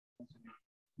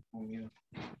Hello.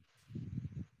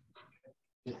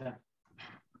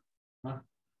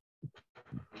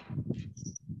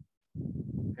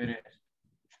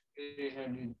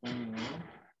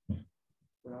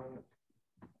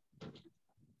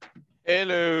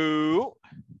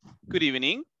 Good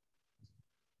evening.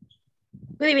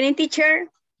 Good evening, teacher.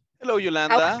 Hello,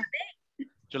 Yolanda.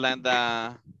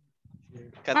 Yolanda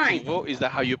Fine. Cativo, is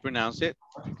that how you pronounce it?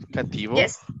 Cativo?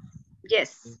 Yes.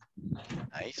 Yes.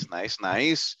 Nice, nice,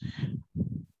 nice.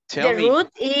 The Tell me.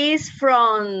 route is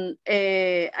from,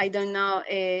 I don't know,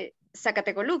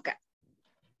 Zacatecoluca.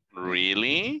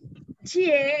 Really?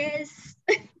 Yes,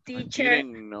 I teacher.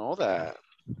 didn't know that.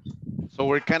 So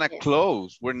we're kind of Yes.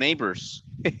 close. We're neighbors.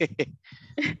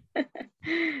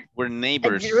 We're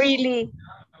neighbors. Really?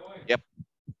 Yep.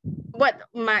 What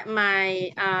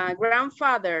my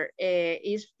grandfather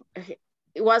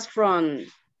was from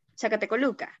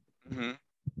Zacatecoluca.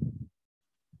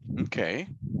 Mm-hmm. Okay.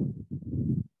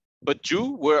 But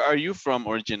you, where are you from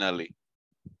originally?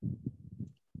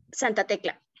 Santa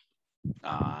Tecla.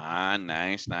 Ah,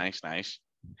 nice, nice, nice.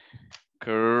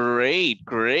 Great,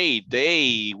 great.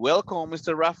 Hey, welcome,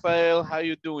 Mr. Rafael. How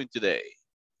you doing today?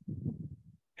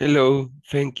 Hello,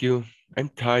 thank you. I'm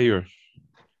tired.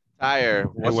 Tired.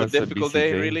 Was a difficult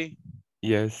day, really?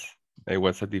 Yes, it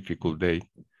was a difficult day.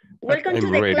 Welcome I'm to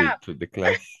the ready club. to the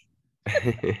class.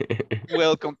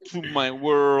 Welcome to my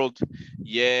world.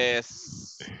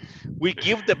 Yes. We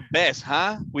give the best,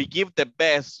 huh? We give the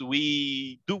best.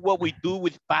 We do what we do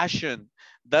with passion.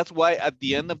 That's why at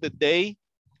the end of the day,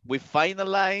 we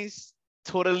finalize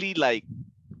totally like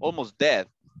almost dead.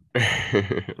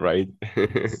 Right.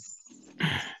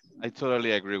 I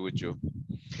totally agree with you.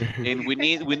 And we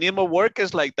need more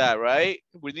workers like that, right?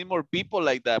 We need more people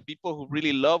like that. People who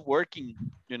really love working,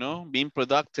 you know, being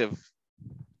productive.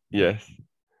 Yes.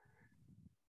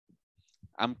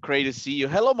 I'm great to see you.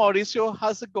 Hello, Mauricio.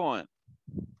 How's it going?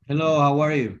 Hello, how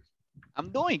are you?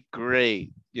 I'm doing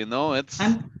great. You know, it's.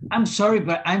 I'm sorry,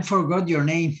 but I forgot your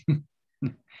name.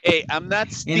 Hey, I'm not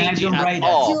And I stingy don't at write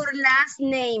all. Your last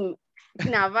name,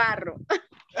 Navarro.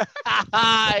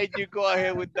 You go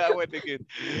ahead with that one again.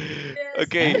 Yes.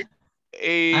 Okay.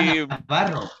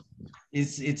 Navarro.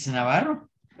 It's Navarro?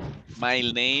 My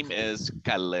name is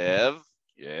Caleb.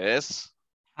 Yes.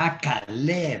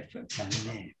 Caleb.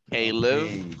 Caleb.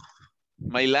 Okay.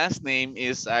 My last name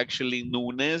is actually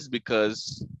Nunes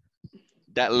because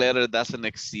that letter doesn't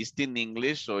exist in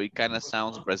English, so it kind of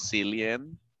sounds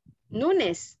Brazilian.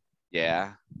 Nunes.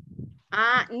 Yeah.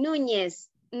 Núñez.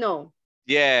 No.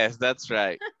 Yes, that's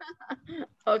right.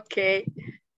 Okay.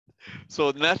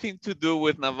 So nothing to do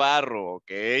with Navarro,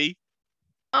 okay?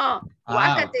 Oh,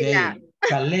 Okay.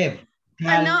 Caleb.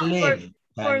 No, Caleb.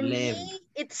 for me,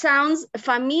 it sounds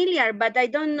familiar, but I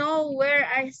don't know where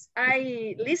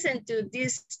I listened to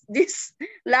this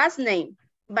last name.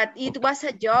 But it was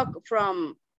a joke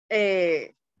from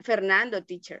Fernando,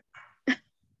 teacher.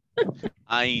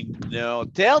 I know.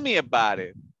 Tell me about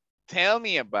it. Tell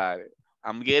me about it.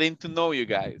 I'm getting to know you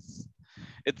guys.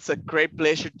 It's a great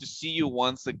pleasure to see you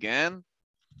once again.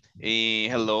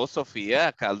 Hello,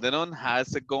 Sofia Calderon.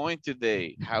 How's it going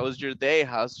today? How's your day?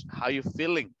 How you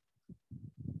feeling?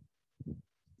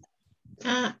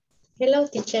 Hello,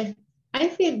 teacher. I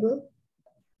feel good.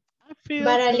 I feel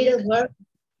but good. A little work.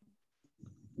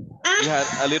 You had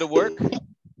a little work?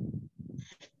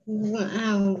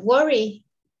 Worry.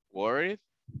 Worried?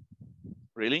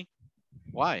 Really?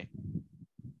 Why?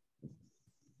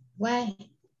 Why?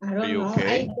 I don't know.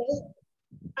 Okay?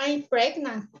 I'm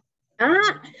pregnant.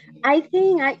 I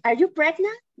think, are you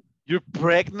pregnant? You're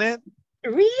pregnant?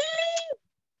 Really?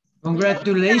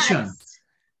 Congratulations.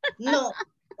 No.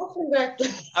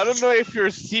 Congratulations. I don't know if you're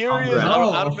serious.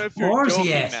 No, I don't know if of you're course, joking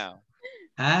yes. now.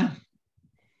 Huh?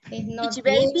 Each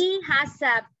baby has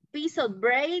a piece of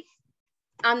braid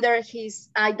under his,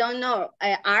 I don't know,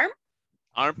 arm?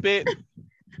 Armpit?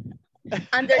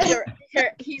 Under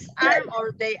his arm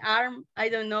or the arm, I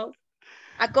don't know.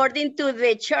 According to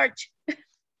the church.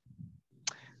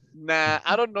 Nah,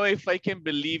 I don't know if I can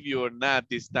believe you or not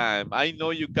this time. I know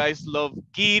you guys love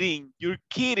kidding. You're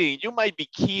kidding. You might be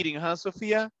kidding, huh,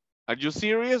 Sophia? Are you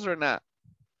serious or not?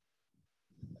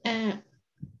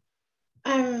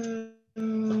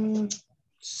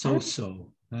 So.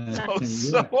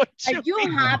 Are you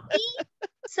happy,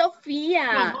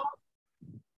 Sophia?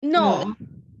 No.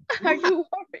 Are you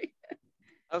worried?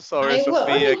 I'm sorry,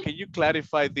 Sophia. Can you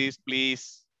clarify this,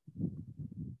 please?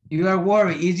 You are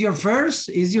worried. Is your first,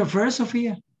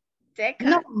 Sophia?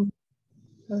 Second.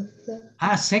 No.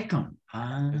 Second.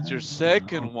 It's your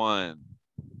second one.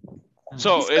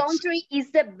 So this country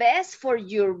is the best for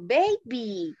your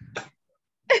baby.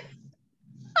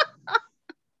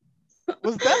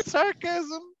 Was that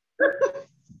sarcasm?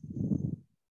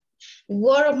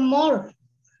 Work more.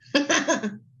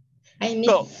 I need.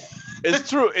 No, it's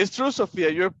true. It's true, Sophia.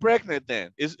 You're pregnant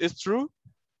then. It's true?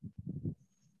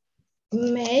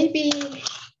 Maybe.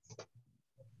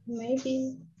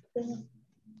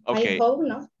 Okay. I hope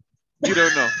not. You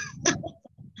don't know.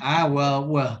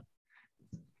 Well.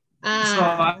 So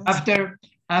after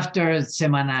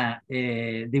semana,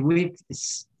 the week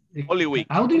is Holy Week.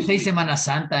 How do you say Semana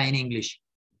Santa in English?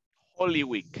 Holy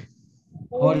Week.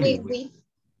 Holy Week.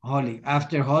 Holy.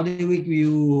 After Holy Week,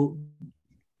 you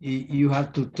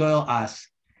have to tell us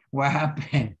what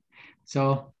happened.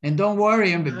 So, and don't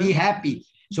worry, be happy.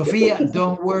 Sophia,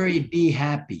 don't worry, be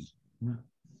happy.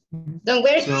 Don't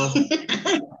worry. So,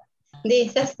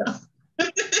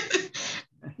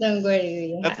 don't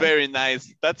worry. That's very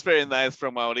nice. That's very nice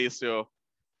from Mauricio.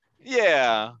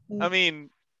 Yeah, I mean,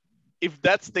 if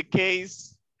that's the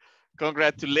case,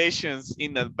 congratulations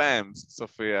in advance,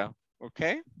 Sophia.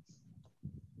 Okay?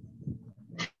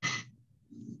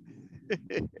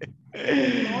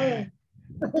 Okay.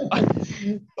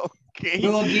 we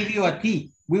will give you a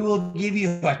tea. We will give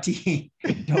you a tea.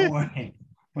 Don't worry.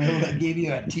 We will give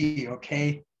you a tea,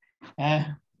 okay?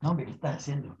 No, ¿qué estás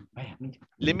haciendo? Vaya,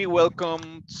 let me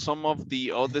welcome some of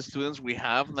the other students we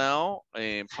have now,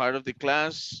 part of the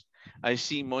class. I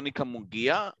see Monica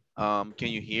Munguia. Can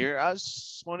you hear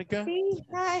us, Monica?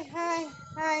 Hi.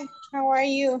 How are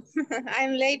you?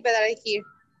 I'm late, but I'm here.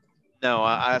 No,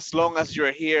 as long as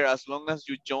you're here, as long as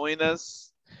you join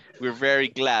us, we're very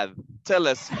glad. Tell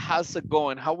us, how's it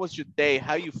going? How was your day?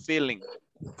 How you feeling?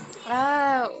 It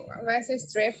was a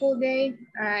stressful day.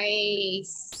 I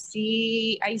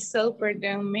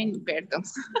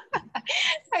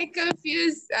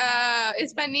confused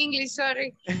Spanish English,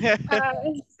 sorry.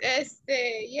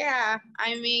 Yeah,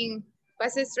 I mean, it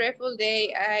was a stressful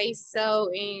day. I saw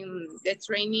in the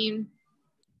training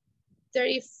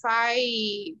 35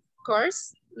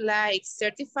 course, like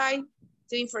certified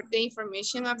for the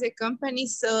information of the company.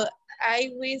 So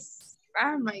I was,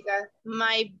 oh my God,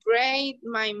 my brain,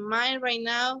 my mind right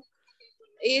now,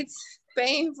 it's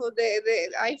painful.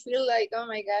 I feel like, oh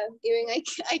my God, even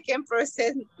I can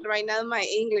process right now my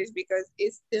English because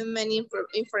it's too many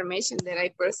information that I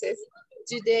process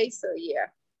today. So yeah.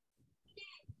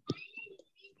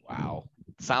 Wow.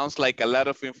 Sounds like a lot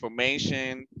of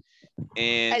information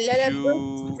and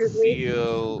you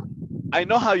feel, I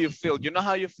know how you feel. You know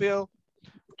how you feel?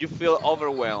 You feel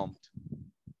overwhelmed.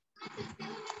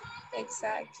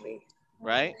 Exactly.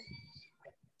 Right?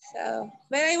 So,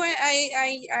 but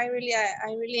I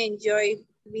really enjoy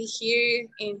be here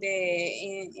in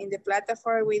the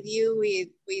platform with you, with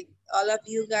all of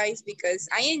you guys, because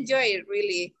I enjoy it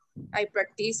really. I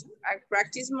practice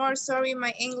more, sorry,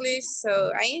 my English,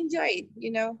 so I enjoy it,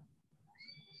 you know.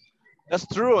 That's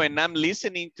true, and I'm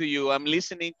listening to you. I'm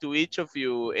listening to each of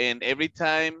you, and every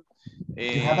time.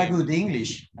 You have a good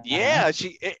English. Yeah,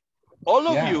 all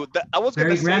of you. I was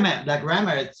gonna say the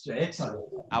grammar, it's excellent.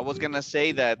 I was gonna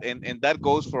say that, and that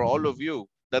goes for all of you.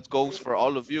 That goes for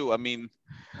all of you. I mean,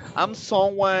 I'm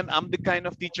the kind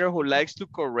of teacher who likes to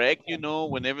correct, you know,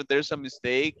 whenever there's a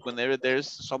mistake, whenever there's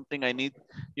something I need,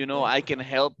 you know, I can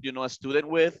help, you know, a student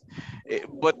with.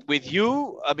 But with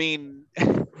you, I mean,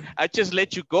 I just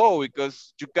let you go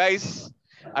because you guys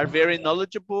are very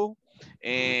knowledgeable,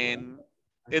 and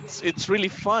it's really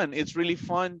fun. It's really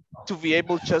fun to be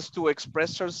able just to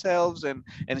express ourselves and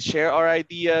share our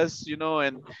ideas, you know,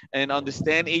 and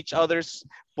understand each other's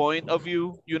point of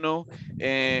view, you know,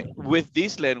 with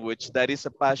this language that is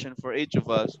a passion for each of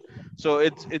us. So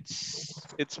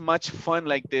it's much fun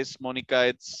like this, Monica.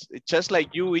 It's just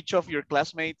like you, each of your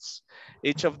classmates,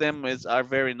 each of them are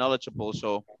very knowledgeable.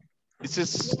 So this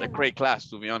is a great class,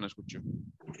 to be honest with you.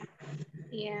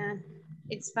 Yeah,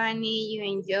 it's funny, you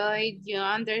enjoy, you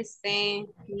understand,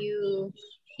 you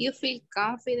feel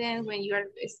confident when you are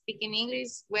speaking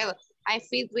English. Well, I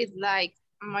feel with like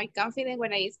more confident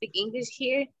when I speak English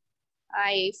here.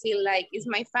 I feel like it's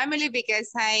my family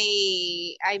because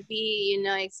I be, you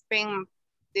know, spend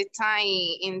the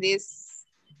time in this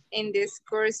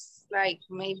course like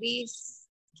maybe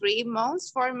 3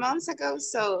 months, 4 months ago.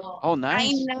 So oh,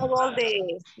 nice. I know all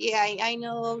the, yeah, I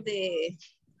know all the,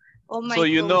 oh my. So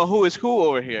you know who is who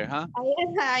over here, huh?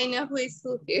 I know who is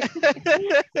who here.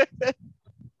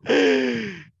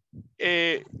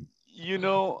 You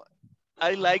know,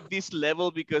 I like this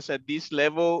level because at this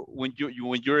level, when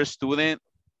you're a student,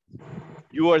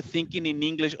 you are thinking in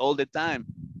English all the time.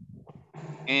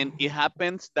 And it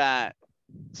happens that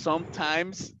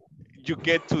sometimes you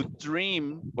get to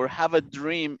dream or have a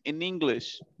dream in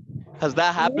English. Has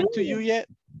that happened to you yet?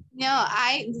 No,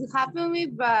 it happened to me,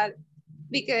 but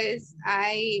because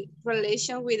I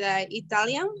relation with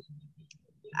Italian.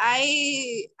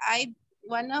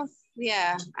 One of,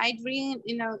 yeah, I dream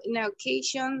in an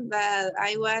occasion that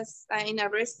I was in a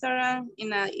restaurant,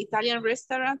 in an Italian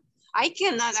restaurant. I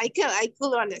could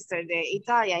understand the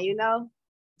Italian, you know.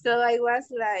 So I was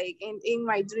like in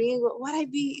my dream, what I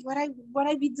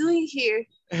be doing here,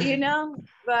 you know.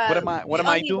 But what am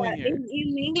I only doing that here?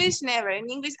 in English, never. In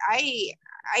English,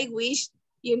 I wish,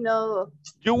 you know,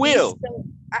 You this. will.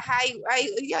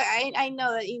 I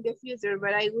know that in the future,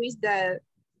 but I wish that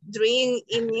dream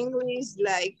in English,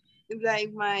 like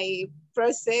my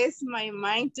process my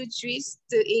mind to switch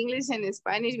to English and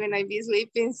Spanish when I be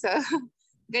sleeping. So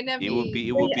It will be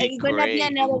it's gonna be great.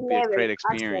 It another will be a level great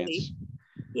actually. experience.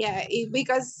 Yeah,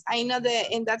 because I know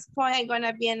that in that point I'm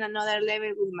gonna be in another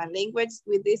level with my language,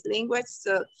 with this language.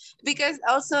 So because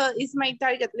also it's my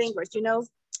target language, you know.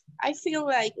 I feel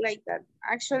like that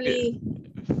actually.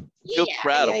 Feel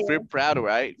proud,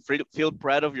 right? Feel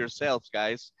proud of yourselves,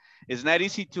 guys. It's not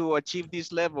easy to achieve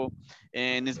this level,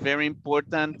 and it's very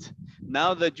important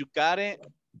now that you got it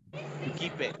to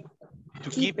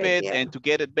keep it, Yeah. and to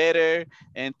get it better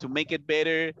and to make it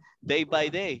better day by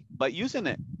day by using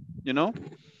it, you know?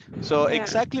 So Yeah.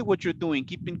 exactly what you're doing,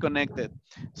 keeping connected.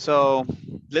 So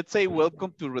let's say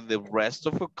welcome to the rest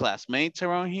of our classmates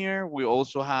around here. We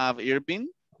also have Irvin.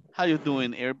 How you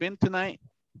doing, Irvin, tonight?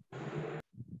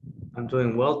 I'm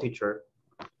doing well, teacher.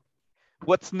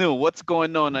 What's new? What's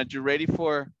going on? Are you ready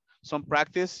for some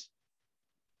practice?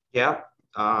 Yeah,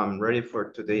 I'm ready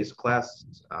for today's class.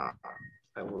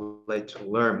 I would like to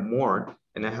learn more,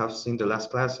 and I have seen the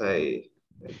last class. I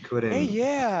Hey, couldn't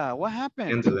yeah, what end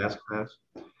happened? the last class.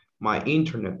 My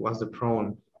internet was the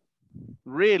problem.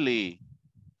 Really?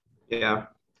 Yeah,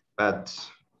 but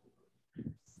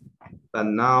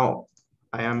now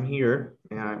I am here,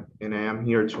 and I am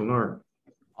here to learn.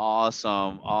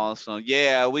 Awesome, awesome.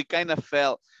 Yeah, we kind of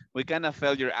felt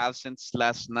your absence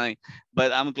last night,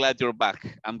 but I'm glad you're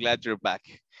back. I'm glad you're back.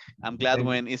 I'm glad Thank you.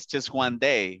 when it's just one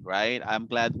day, right? I'm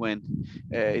glad when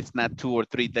it's not 2 or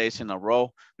 3 days in a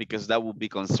row, because that would be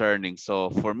concerning. So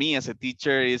for me as a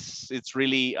teacher, it's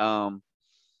really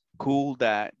cool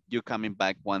that you're coming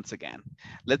back once again.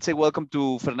 Let's say welcome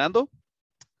to Fernando.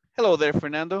 Hello there,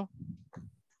 Fernando.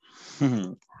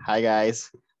 Hi guys,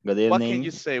 good What can you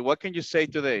evening. say? What can you say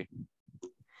today?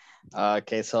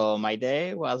 Okay, so my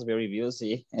day was very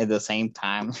busy at the same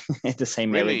time, at the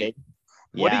same every Really? day.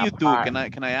 What do Yeah, you do?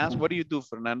 Can I ask, what do you do,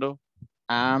 Fernando?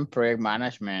 I'm project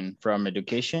management from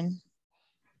education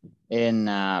in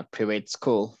a private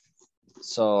school.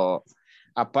 So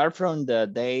apart from the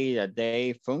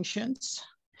day-to-day functions,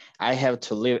 I have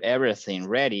to leave everything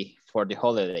ready for the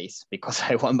holidays because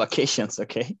I want vacations,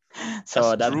 okay?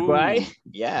 So That's that's why, true.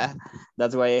 yeah,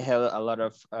 that's why I have a lot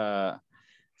of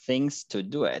things to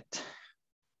do it.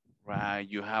 Right,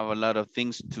 you have a lot of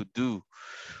things to do,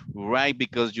 right?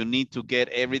 Because you need to get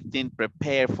everything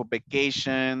prepared for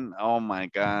vacation. Oh my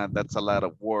God, that's a lot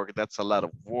of work. That's a lot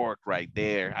of work right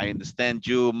there. I understand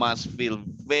you must feel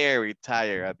very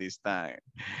tired at this time.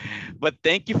 But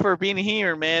thank you for being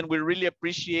here, man. We really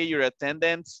appreciate your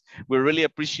attendance. We really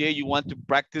appreciate you want to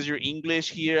practice your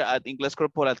English here at Ingles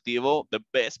Corporativo, the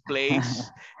best place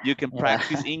you can Yeah.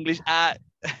 practice English at.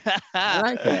 I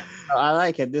like it. I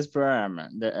like it. This program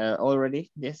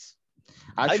already. Yes.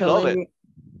 I love it. Actually,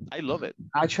 I love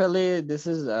it. this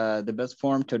is the best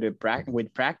form to the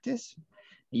with practice.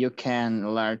 You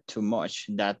can learn too much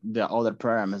that the other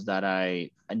programs that I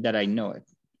know it.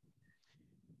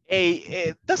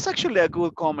 Hey, that's actually a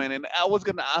good comment, and I was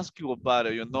gonna ask you about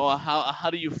it. You know, how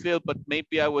do you feel? But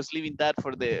maybe I was leaving that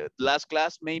for the last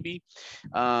class, maybe.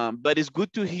 But it's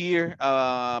good to hear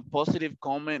a positive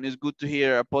comment. It's good to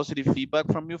hear a positive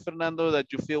feedback from you, Fernando,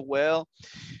 that you feel well.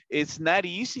 It's not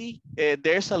easy.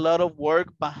 There's a lot of work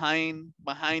behind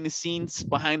the scenes,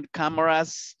 behind the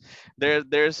cameras.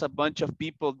 There's a bunch of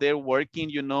people there working,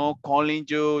 you know, calling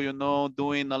you, you know,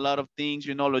 doing a lot of things,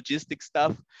 you know, logistic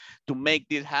stuff to make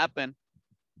this happen.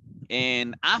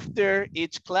 And after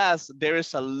each class, there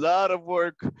is a lot of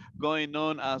work going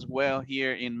on as well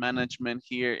here in management,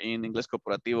 here in Inglés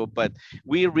Corporativo. But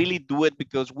we really do it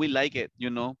because we like it, you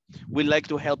know. We like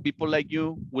to help people like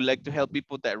you. We like to help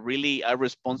people that really are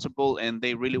responsible and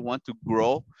they really want to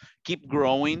grow, keep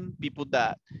growing, people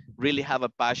that really have a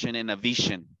passion and a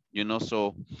vision, you know.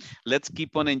 So let's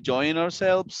keep on enjoying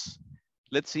ourselves.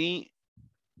 Let's see.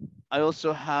 I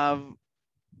also have,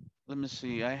 let me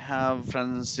see. I have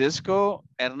Francisco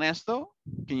Ernesto.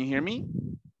 Can you hear me?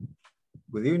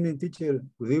 Good evening, teacher.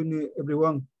 Good evening,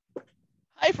 everyone.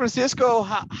 Hi, Francisco.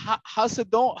 How's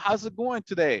it going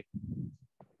today?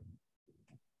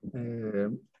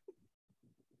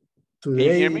 Can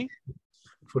you hear today, me?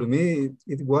 for me,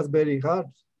 it was very hard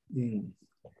in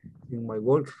my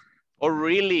work, Oh,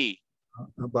 really?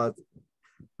 but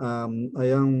I'm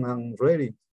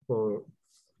ready for,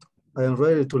 I am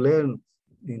ready to learn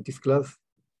in this class.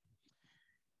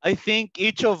 I think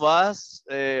each of us,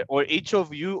 or each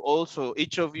of you also,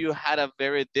 each of you had a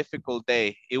very difficult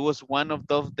day. It was one of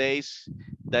those days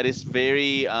that is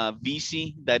very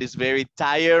busy, that is very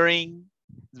tiring,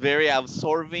 very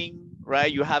absorbing,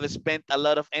 right? You have spent a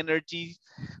lot of energy,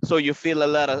 so you feel a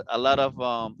lot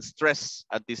of stress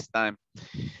at this time.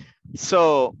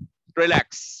 So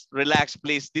relax, relax,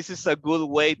 please. This is a good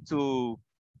way to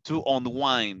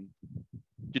unwind.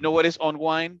 You know what is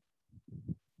unwind?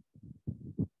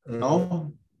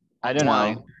 No, I don't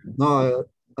Unwind. know. No,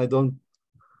 I don't.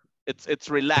 It's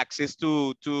relax. It's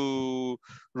to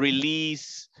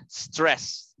release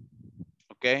stress.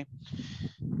 Okay.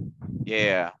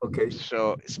 Yeah. Okay.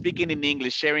 So speaking in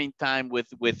English, sharing time with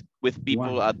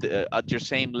people Wow. at your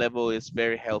same level is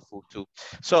very helpful too.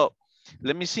 So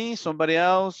let me see somebody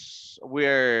else.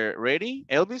 We're ready.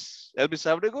 Elvis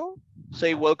Abrego,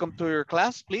 say welcome to your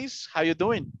class, please. How you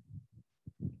doing?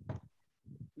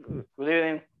 Good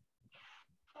evening.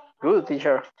 Good,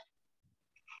 teacher.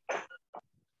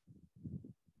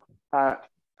 Uh,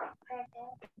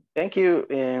 Thank you.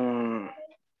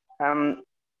 I'm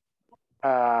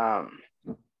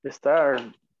start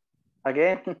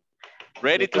again.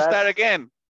 Ready The to start class. again?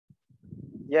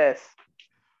 Yes.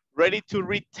 Ready to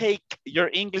retake your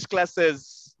English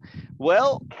classes?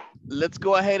 Well, let's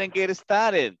go ahead and get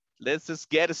started. Let's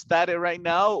just get started right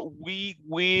now. We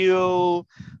will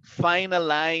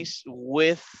finalize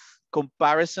with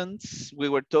comparisons. We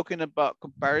were talking about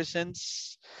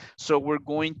comparisons. So we're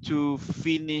going to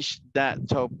finish that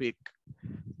topic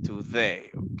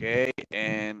today, okay?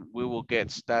 And we will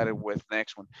get started with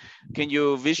next one. Can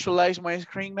you visualize my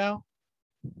screen now?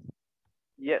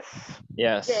 Yes.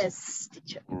 Yes. Yes,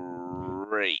 teacher.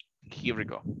 Great. Here we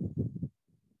go.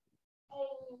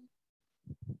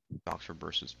 Doctor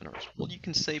versus nurse. Well, you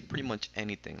can say pretty much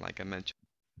anything. Like I mentioned,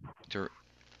 doctor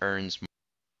earns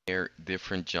more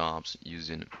different jobs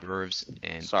using verbs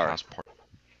and past part.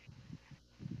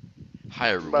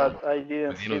 Hi everyone. But I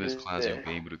didn't At the end see of this class, you'll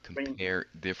be able to compare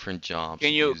different jobs.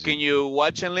 Can you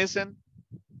watch and listen?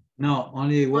 No,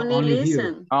 only listen.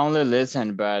 here. Only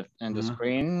listen, but in the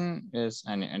screen is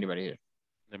anybody here.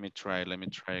 Let me try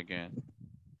again.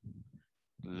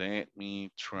 Let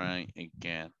me try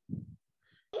again.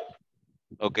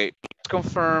 Okay, please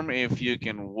confirm if you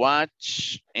can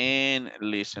watch and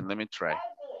listen. Let me try.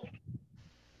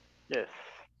 Yes.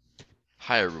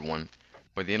 Hi everyone.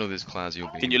 By the end of this class, you'll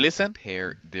be Can able you to listen?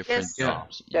 compare different Yes.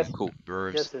 jobs Yes. using Cool.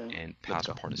 verbs Yes, and past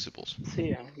participles.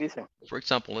 See, listen. For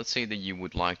example, let's say that you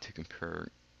would like to compare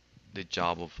the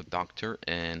job of a doctor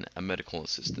and a medical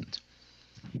assistant.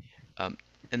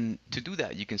 And to do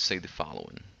that, you can say the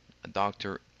following. A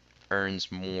doctor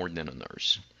earns more than a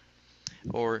nurse.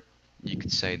 Or you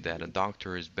could say that a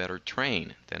doctor is better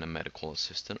trained than a medical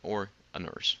assistant or a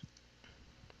nurse.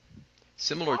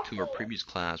 Similar to our previous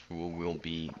class, where we will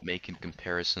be making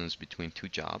comparisons between two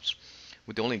jobs,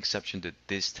 with the only exception that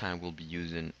this time we'll be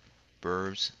using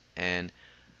verbs and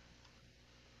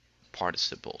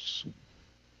participles.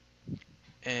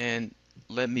 And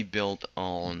let me build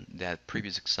on that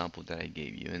previous example that I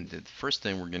gave you. And the first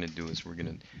thing we're going to do is we're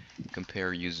going to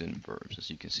compare using verbs, as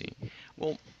you can see.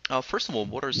 Well, first of all,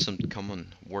 what are some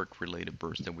common work-related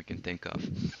verbs that we can think of?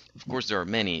 Of course, there are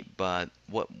many, but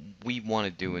what we want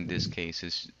to do in this case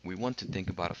is we want to think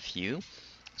about a few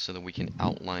so that we can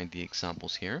outline the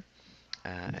examples here.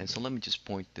 And so let me just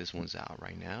point these ones out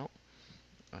right now.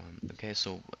 Okay,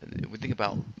 so we think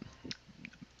about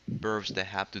verbs that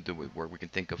have to do with work. We can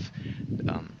think of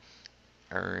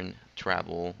earn,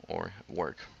 travel, or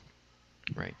work,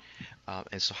 right?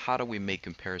 And so how do we make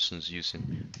comparisons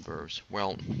using verbs?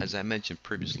 Well, as I mentioned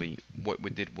previously, what we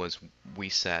did was we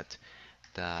said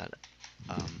that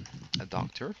a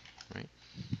doctor, right,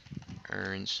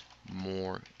 earns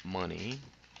more money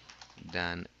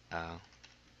than a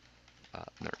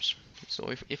nurse.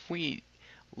 So if we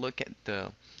look at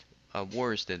the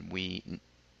words that we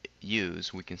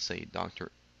use, we can say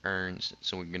doctor earns.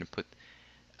 So we're gonna put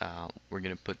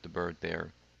the verb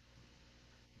there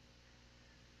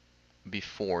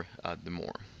before the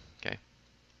more. Okay.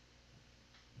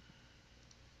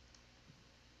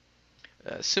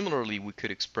 Similarly, we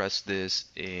could express this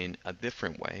in a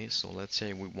different way. So let's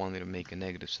say we wanted to make a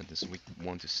negative sentence. We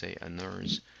want to say a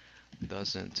nurse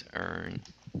doesn't earn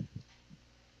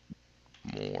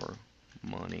more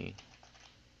money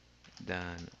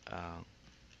than a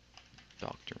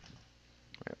doctor.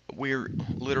 Right? we're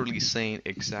literally saying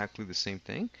exactly the same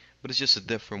thing, but it's just a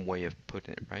different way of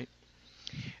putting it, right?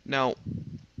 Now,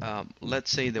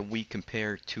 let's say that we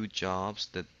compare two jobs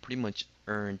that pretty much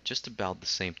earn just about the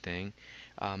same thing.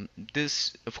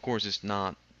 This, of course, is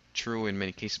not true in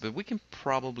many cases, but we can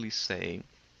probably say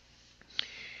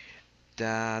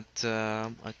that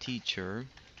a teacher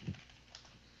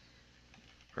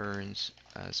earns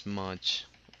as much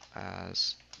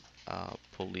as a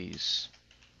police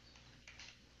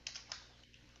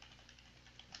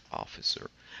officer.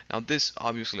 Now, this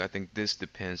obviously, I think this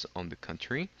depends on the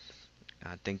country.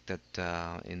 I think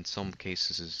that in some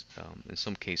cases,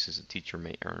 a teacher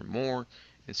may earn more.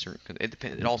 In certain, it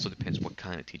depends. It also depends what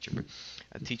kind of teacher. But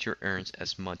a teacher earns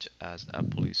as much as a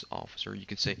police officer. You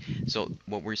can say. So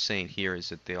what we're saying here is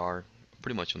that they are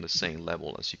pretty much on the same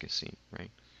level, as you can see,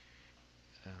 right?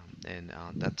 And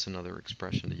that's another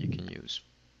expression that you can use.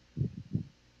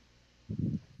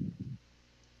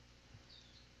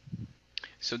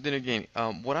 So then again,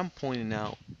 what I'm pointing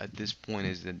out at this point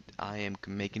is that I am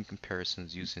making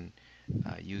comparisons using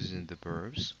the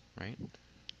verbs, right?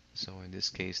 So in this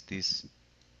case, these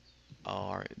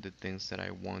are the things that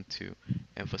I want to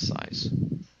emphasize.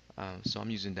 So I'm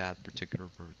using that particular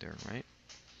verb there, right?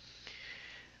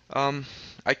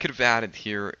 I could have added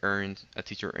here, a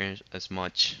teacher earns as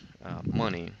much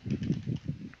money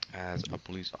as a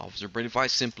police officer, but if I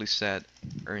simply said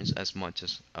earns as much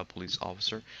as a police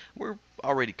officer, we're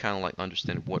already kind of like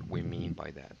understand what we mean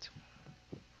by that.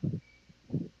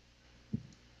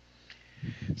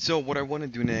 So what I want to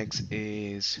do next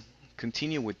is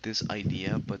continue with this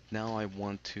idea, but now I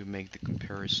want to make the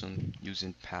comparison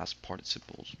using past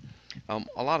participles.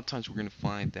 A lot of times we're going to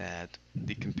find that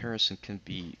the comparison can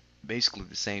be basically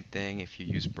the same thing if you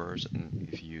use verbs and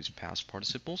if you use past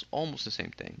participles, almost the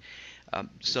same thing.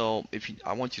 So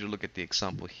I want you to look at the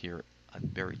example here at the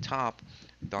very top.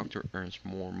 Doctor earns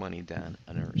more money than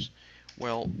a nurse.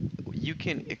 Well, you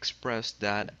can express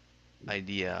that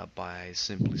idea by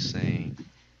simply saying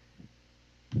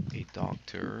a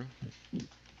doctor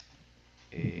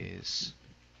is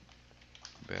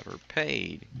better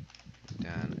paid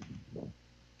than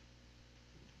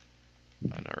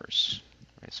a nurse.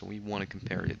 Right, so we want to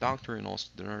compare the doctor and also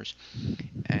the nurse,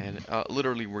 and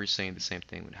literally we're saying the same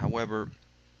thing. However,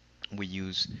 we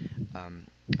use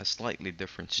a slightly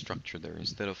different structure there.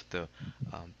 Instead of the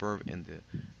verb in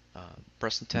the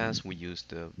present tense, we use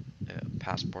the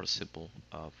past participle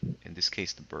of, in this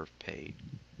case, the verb paid.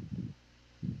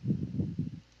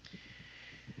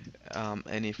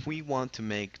 And if we want to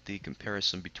make the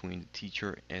comparison between the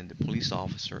teacher and the police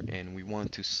officer, and we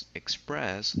want to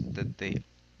express that they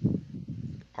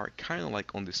are kind of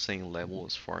like on the same level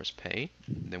as far as pay,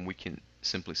 then we can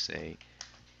simply say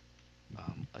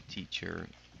a teacher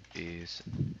is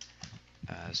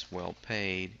as well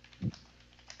paid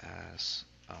as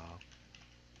a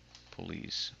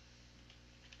police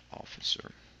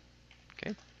officer.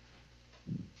 Okay.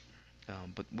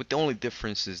 But with the only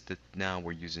difference is that now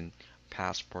we're using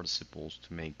past participles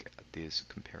to make these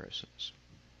comparisons.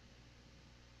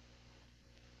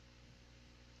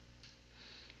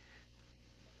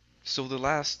 So the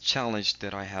last challenge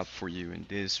that I have for you in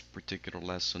this particular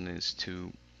lesson is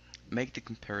to make the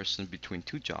comparison between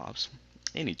two jobs,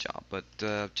 any job, but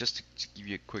just to give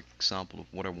you a quick example of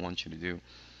what I want you to do,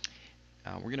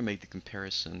 we're going to make the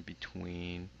comparison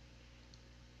between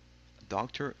a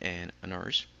doctor and a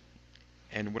nurse.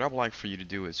 And what I would like for you to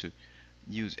do is to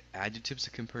use adjectives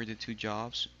to compare the two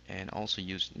jobs, and also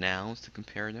use nouns to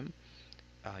compare them,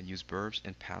 use verbs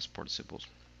and past participles.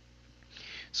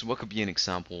 So what could be an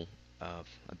example of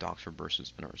a doctor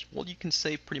versus a nurse? Well, you can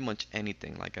say pretty much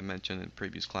anything, like I mentioned in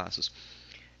previous classes.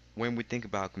 When we think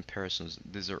about comparisons,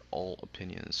 these are all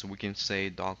opinions. So we can say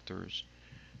doctors,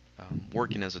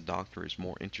 working as a doctor is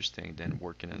more interesting than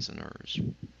working as a nurse.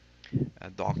 A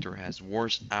doctor has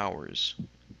worse hours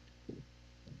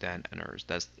than a nurse.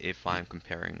 That's if I'm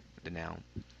comparing the noun.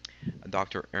 A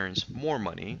doctor earns more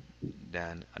money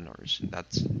than a nurse.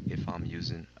 That's if I'm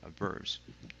using verbs.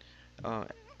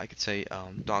 I could say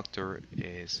doctor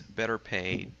is better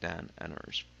paid than a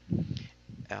nurse.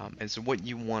 And so what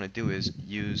you want to do is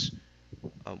use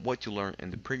what you learned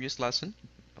in the previous lesson.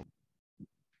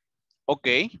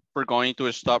 Okay, we're going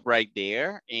to stop right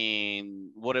there. And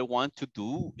what I want to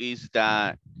do is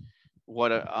that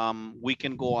we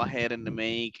can go ahead and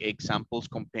make examples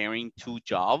comparing two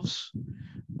jobs.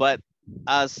 But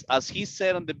as he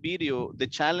said on the video, the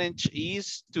challenge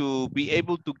is to be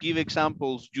able to give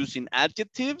examples using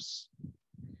adjectives,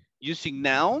 using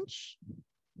nouns,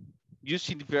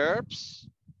 using verbs,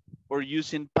 or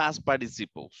using past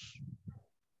participles.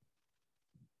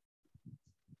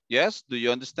 Yes, do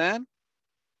you understand?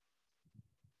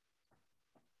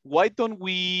 Why don't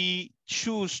we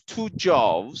choose 2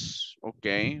 jobs,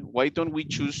 okay? Why don't we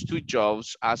choose 2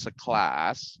 jobs as a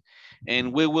class,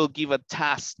 and we will give a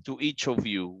task to each of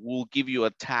you. We'll give you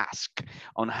a task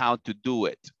on how to do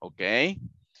it, okay?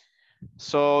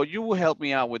 So you will help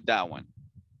me out with that one.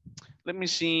 Let me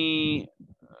see.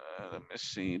 Let me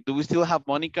see. Do we still have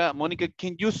Monica? Monica,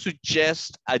 can you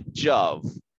suggest a job?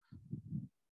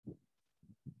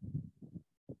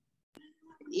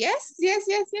 Yes.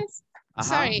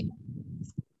 Sorry,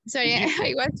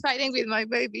 I was fighting with my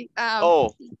baby.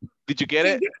 Oh, did you get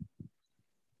it?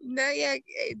 No, yeah,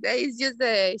 that is just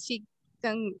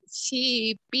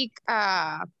she pick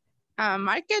a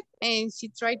market and she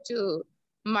tried to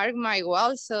mark my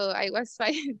wall, so I was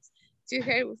fighting to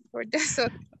her for that. So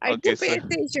I Okay, didn't pay so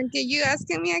attention. Can you ask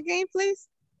me again, please?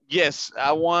 yes,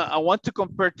 I want to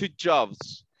compare 2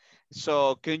 jobs.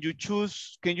 So can you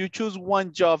choose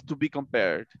 1 job to be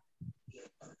compared?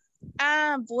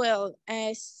 Well,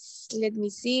 let me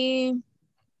see.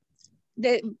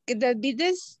 The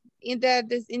business in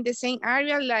the same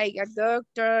area, like a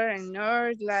doctor, a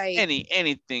nurse, like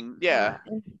Anything, yeah.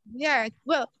 yeah.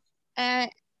 Well, I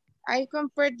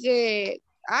compared the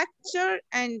actor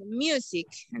and the music.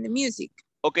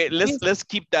 Okay, Music. let's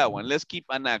keep that one. Let's keep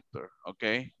an actor,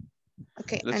 okay?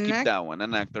 Okay, Let's keep that one,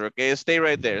 an actor, okay? Stay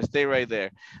right there, stay right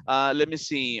there. Let me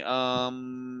see.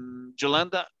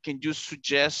 Yolanda, can you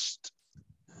suggest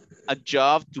a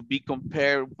job to be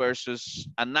compared versus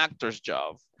an actor's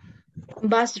job?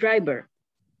 Bus driver.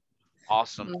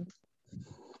 Awesome.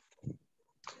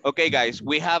 Okay, guys,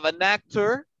 we have an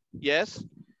actor, yes.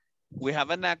 We have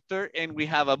an actor and we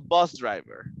have a bus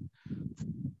driver.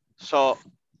 So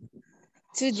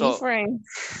different.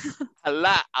 a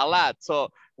lot. So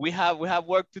we have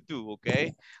work to do,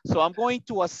 okay? So I'm going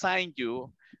to assign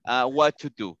you what to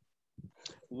do.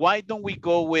 Why don't we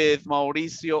go with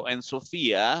Mauricio and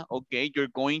Sofia? Okay, you're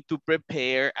going to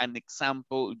prepare an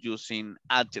example using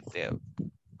adjective.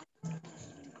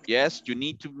 Yes, you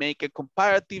need to make a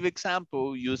comparative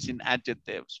example using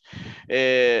adjectives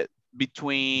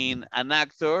between an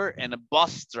actor and a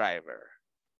bus driver.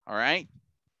 All right,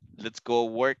 let's go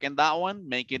work on that one,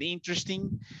 make it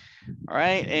interesting. All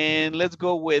right, and let's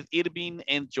go with Irving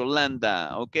and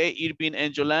Yolanda. Okay, Irving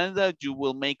and Yolanda, you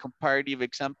will make comparative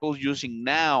examples using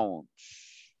nouns.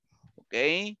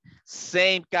 Okay,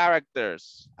 same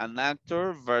characters, an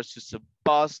actor versus a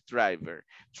bus driver.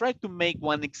 Try to make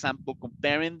one example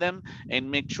comparing them and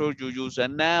make sure you use a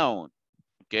noun.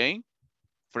 Okay,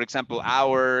 for example,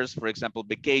 hours, for example,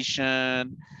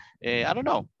 vacation, I don't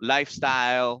know,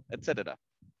 lifestyle, etc.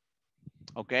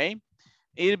 Okay.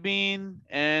 Irving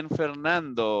and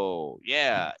Fernando.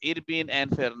 Yeah, Irving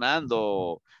and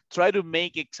Fernando. Try to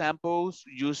make examples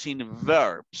using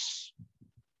verbs.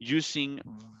 Using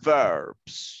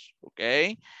verbs,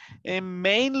 okay? And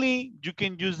mainly you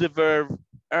can use the verb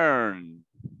earn.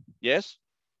 Yes?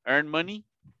 Earn money?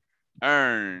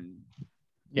 Earn.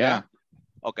 Yeah.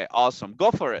 Okay, awesome.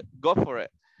 Go for it. Go for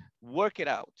it. Work it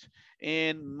out.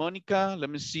 And Monica, let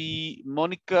me see.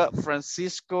 Monica,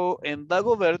 Francisco, and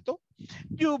Dagoberto,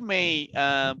 you may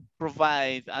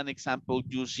provide an example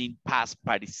using past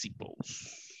participles.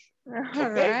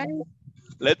 Okay,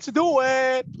 let's do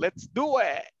it. Let's do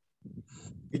it.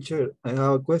 Teacher, I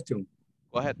have a question.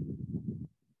 Go ahead.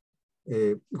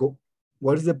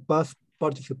 What is the past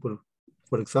participle,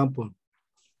 for example?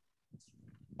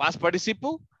 Past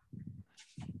participle?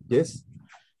 Yes.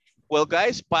 Well,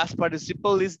 guys, past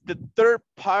participle is the 3rd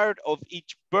part of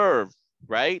each verb,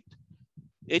 right?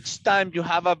 Each time you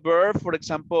have a verb, for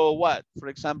example, what? For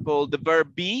example, the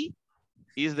verb be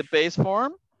is the base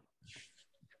form.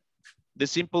 The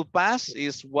simple past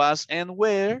is was and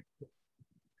were.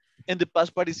 And the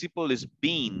past participle is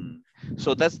been.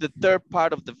 So that's the 3rd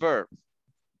part of the verb.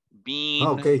 Been,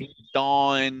 okay.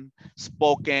 done,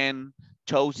 spoken,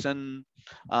 chosen,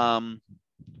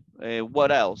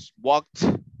 what else? Walked,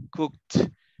 cooked,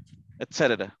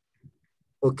 etc.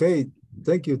 Okay,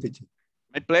 thank you, teacher.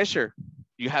 My pleasure.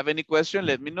 You have any question?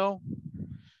 Let me know.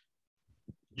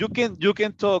 You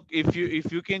can talk if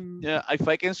you can if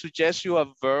I can suggest you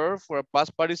a verb for a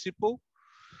past participle.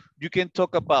 You can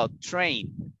talk about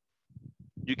train.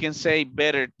 You can say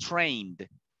better trained,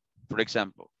 for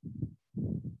example.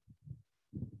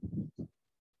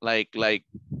 Like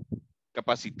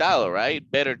capacitado, right?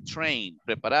 Better trained,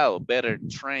 preparado, better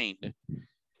trained.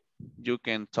 You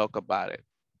can talk about it.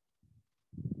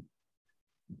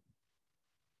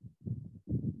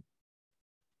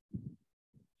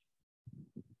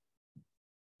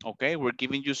 Okay, we're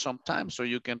giving you some time so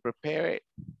you can prepare it.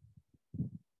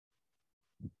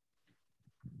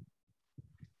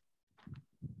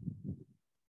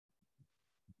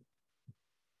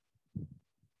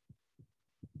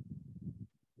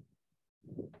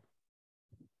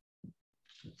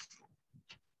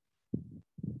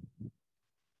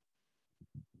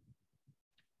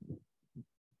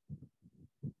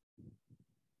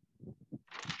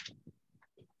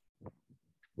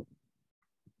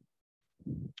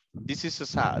 This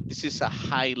is a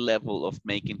high level of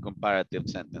making comparative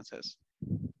sentences.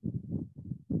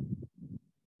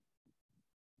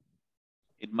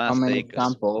 It How must many take us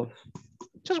examples?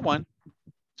 just one.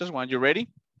 Just one. You ready?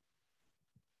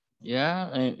 Yeah,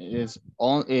 it's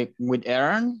on it with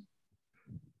Aaron.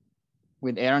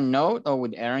 With Aaron, no, or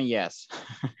with Aaron, yes.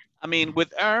 I mean,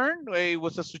 with earn, it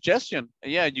was a suggestion.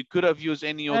 Yeah, you could have used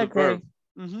any other verb.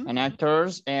 An actor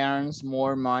earns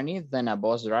more money than a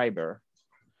bus driver.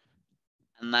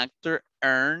 An actor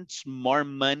earns more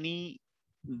money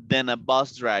than a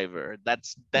bus driver.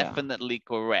 That's definitely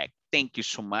correct. Thank you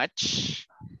so much.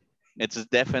 It's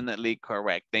definitely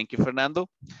correct. Thank you, Fernando.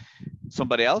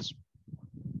 Somebody else?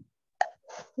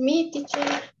 Me,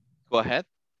 teacher. Go ahead.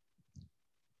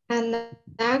 An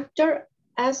actor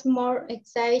is more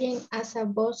exciting as a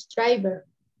bus driver.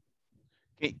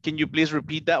 Can you please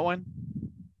repeat that one?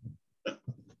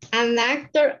 An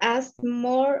actor is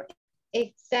more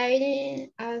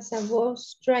exciting as a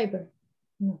bus driver.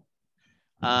 No.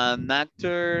 An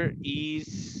actor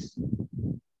is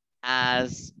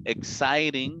as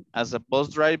exciting as a bus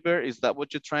driver. Is that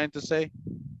what you're trying to say?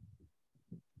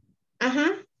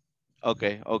 Uh-huh.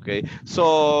 Okay, okay.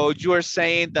 So you are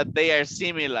saying that they are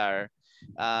similar,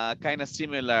 kind of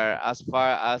similar as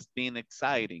far as being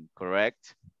exciting,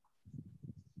 correct?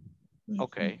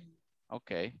 Okay,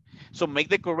 okay. So make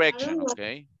the correction,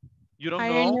 okay? You don't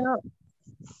know?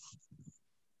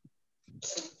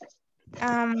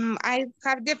 I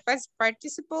have the past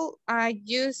participle. I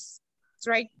just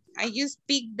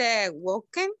pick the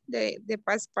woken, the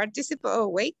past participle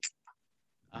awake.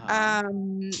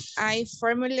 I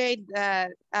formulate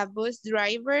that a bus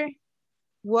driver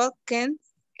woken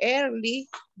early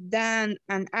than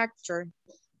an actor.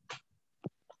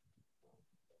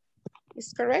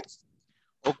 Is correct?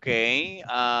 Okay,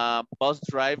 bus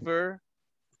driver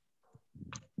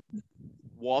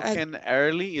walking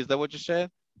early, is that what you said?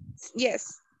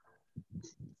 Yes.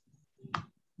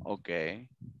 Okay.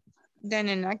 Than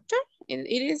an actor?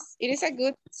 It is a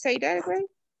good say that way.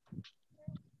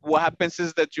 What happens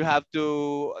is that you have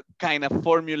to kind of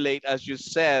formulate, as you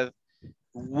said,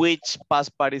 which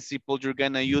past participle you're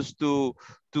gonna use to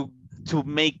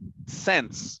make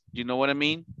sense. You know what I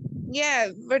mean? Yeah,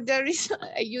 but the reason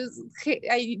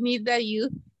I need that you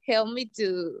help me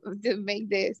to make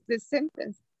the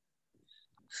sentence.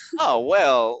 Oh,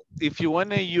 well, if you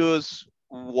want to use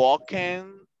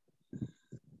walking,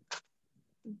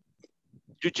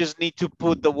 you just need to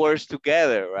put the words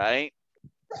together, right?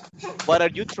 What are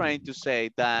you trying to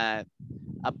say? That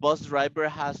a bus driver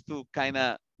has to kind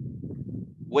of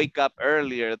wake up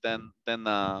earlier than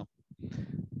a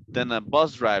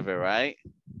bus driver, right?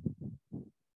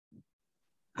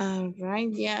 All right,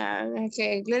 yeah,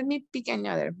 okay, let me pick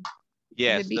another.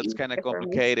 Yes, that's kind of I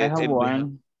complicated. have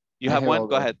one. You have one?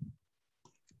 Go ahead.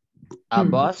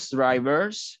 Bus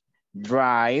drivers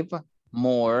drive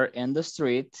more in the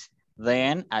street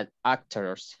than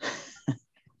actors.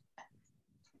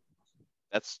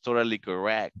 That's totally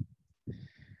correct.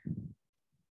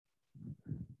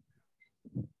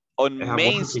 On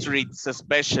main streets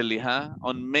especially, huh?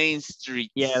 On main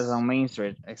streets. Yes, on Main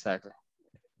Street, exactly.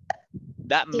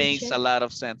 That makes a lot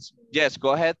of sense. Yes,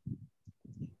 go ahead.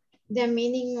 The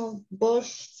meaning of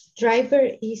bus driver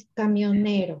is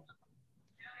camionero.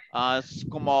 Es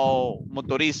como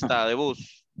motorista de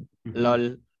bus.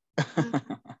 LOL.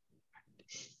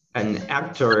 An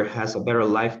actor has a better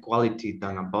life quality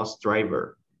than a bus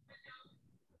driver.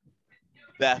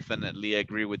 Definitely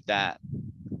agree with that.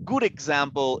 Good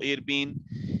example, Irving.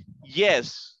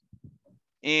 Yes.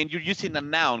 And you're using a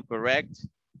noun, correct?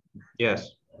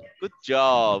 Yes. Good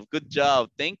job. Good job.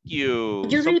 Thank you.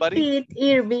 You repeat,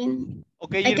 Irving.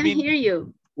 Okay, I can hear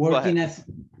you. Working as.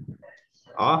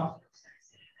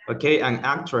 Okay, an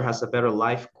actor has a better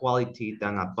life quality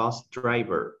than a bus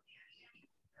driver.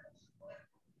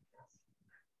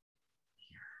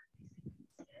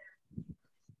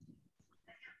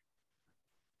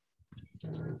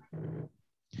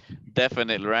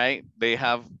 Definitely, right? They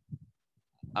have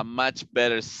a much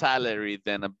better salary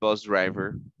than a bus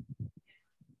driver.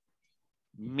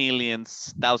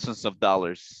 Millions, thousands of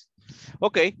dollars.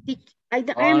 Okay. I'm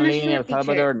not Only in sure, El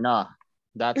Salvador, teacher. no,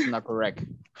 that's not correct.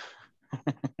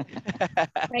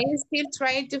 I still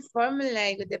trying to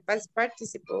formulate with the past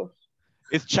participle.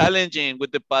 It's challenging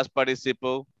with the past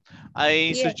participle.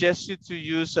 I suggest you to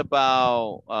use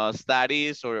about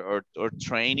studies or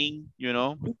training, you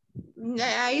know?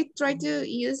 I try to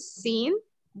use seen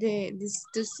this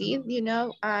to see, you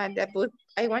know, the bus.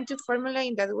 I want to formulate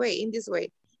in that way, in this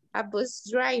way. A bus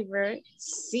driver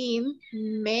seen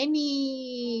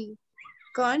many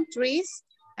countries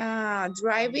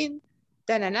driving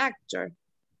than an actor.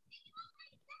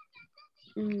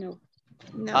 No.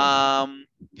 No.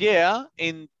 Yeah,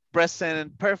 in present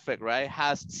and perfect, right?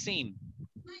 Has seen.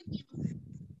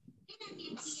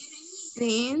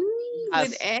 Seen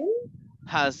with N?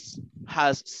 Has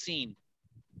seen.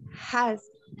 Has.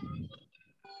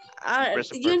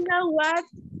 Present You perfect. know what?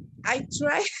 I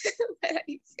tried, but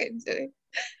I can't do it.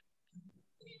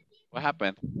 What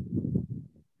happened?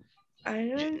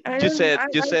 I You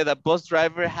said a bus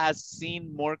driver has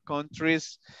seen more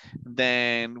countries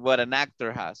than what an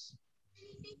actor has.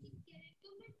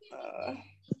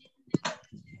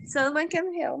 Someone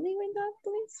can help me with that,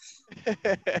 please?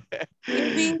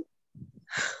 Maybe.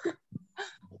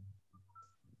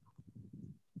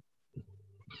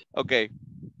 Okay.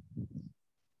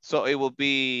 So it will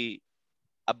be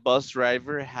a bus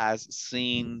driver has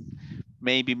seen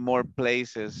maybe more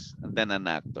places than an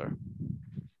actor.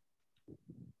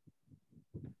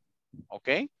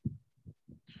 Okay.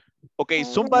 Okay,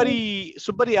 somebody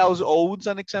else owes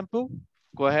an example.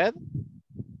 Go ahead.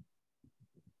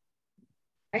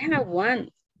 I have one,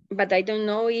 but I don't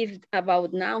know if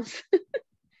about nouns.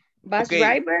 Bus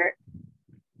driver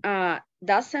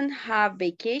doesn't have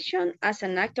vacation as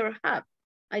an actor have.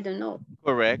 I don't know.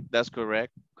 Correct. That's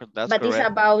correct. That's but correct. It's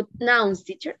about nouns,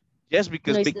 teacher. Yes,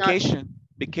 because no,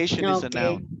 vacation is a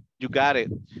noun. You got it.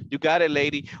 You got it,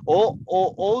 lady.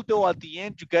 Although at the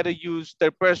end you gotta use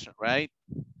third person, right?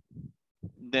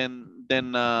 Then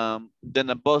a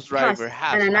bus driver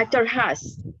has. And an actor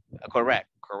has. Correct.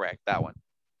 That one.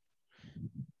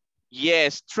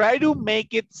 Yes, try to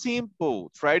make it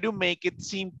simple.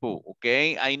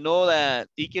 Okay. I know that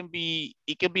it can be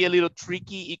a little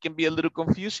tricky. It can be a little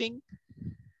confusing.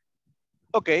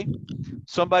 Okay.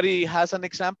 Somebody has an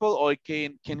example, or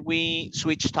can we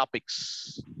switch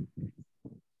topics?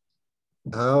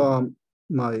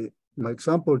 My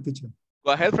example, teacher.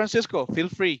 Go ahead, Francisco. Feel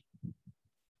free.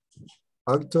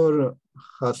 Actor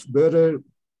has better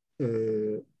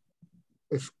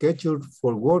schedule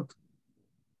for work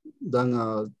than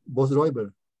a bus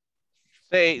driver.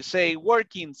 Say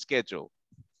working schedule.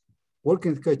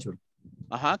 Working schedule.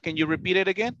 Can you repeat it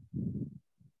again?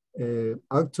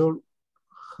 Actor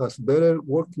has better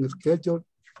working schedule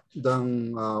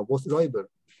than a bus driver.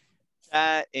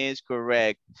 That is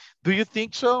correct. Do you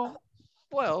think so?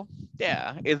 Well,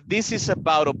 yeah. This is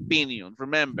about opinion.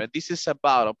 Remember, this is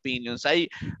about opinions. I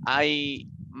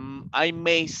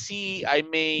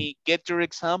may get your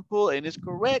example and it's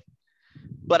correct,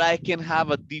 but I can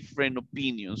have a different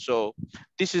opinion. So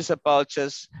this is about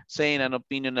just saying an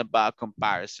opinion about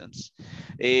comparisons.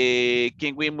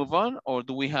 Can we move on, or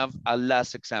do we have a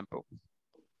last example?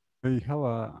 I have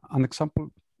an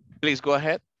example. Please go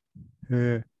ahead.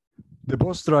 The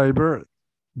bus driver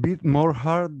beat more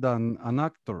hard than an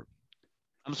actor.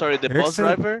 I'm sorry, the bus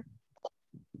driver?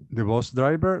 The bus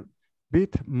driver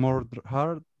beat more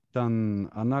hard than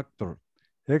an actor,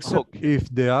 except if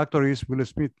the actor is Will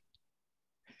Smith.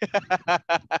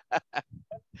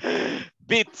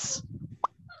 Beats.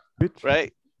 Beat.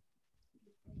 Right?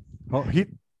 Oh, hit,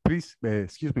 please.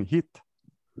 Excuse me, hit.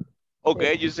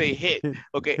 Okay, you say hit.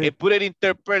 Okay, hit. Put it in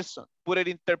third person.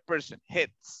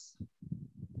 Hits.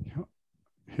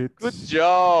 Hits. Good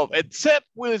job. Except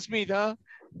Will Smith, huh?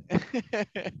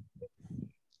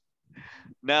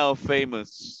 Now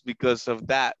famous because of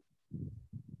that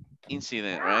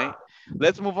incident, right?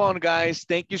 Let's move on, guys.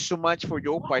 Thank you so much for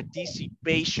your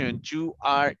participation. You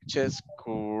are just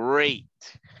great.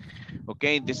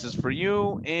 Okay, this is for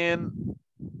you, and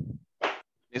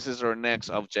this is our next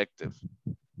objective.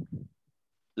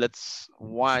 Let's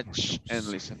watch and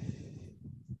listen.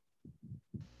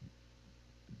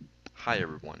 Hi,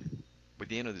 everyone. By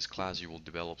the end of this class, you will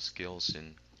develop skills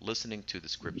in listening to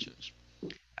descriptions.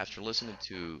 After listening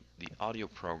to the audio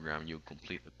program, you'll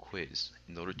complete a quiz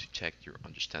in order to check your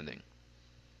understanding.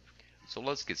 So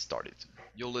let's get started.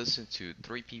 You'll listen to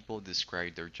 3 people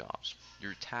describe their jobs.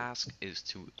 Your task is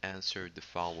to answer the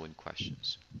following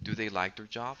questions. Do they like their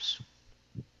jobs?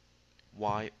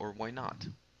 Why or why not?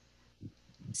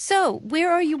 So,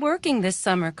 where are you working this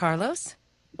summer, Carlos?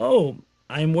 Oh,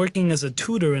 I'm working as a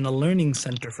tutor in a learning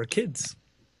center for kids.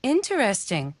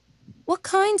 Interesting. What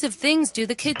kinds of things do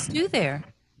the kids do there?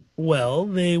 Well,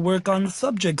 they work on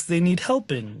subjects they need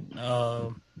help in,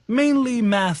 mainly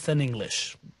math and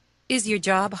English. Is your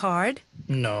job hard?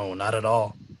 No, not at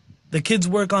all. The kids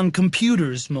work on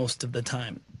computers most of the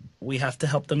time. We have to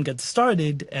help them get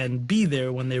started and be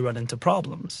there when they run into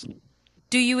problems.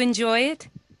 Do you enjoy it?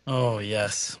 Oh,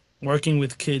 yes. Working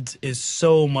with kids is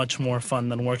so much more fun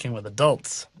than working with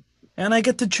adults. And I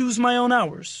get to choose my own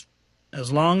hours.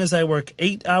 As long as I work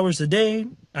 8 hours a day,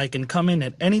 I can come in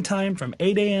at any time from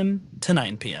 8 a.m. to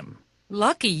 9 p.m.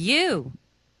 Lucky you.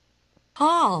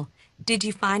 Paul, did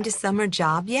you find a summer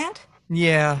job yet?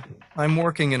 Yeah, I'm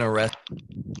working in a restaurant.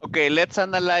 Okay, let's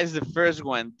analyze the first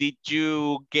one. Did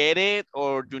you get it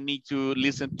or do you need to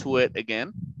listen to it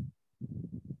again?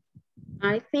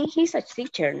 I think he's a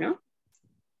teacher, no?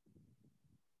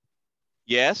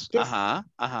 Yes, Yes.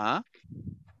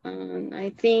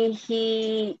 I think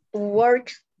he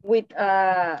works with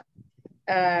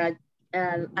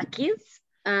kids,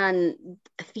 and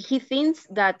he thinks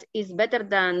that is better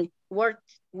than work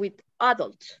with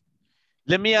adults.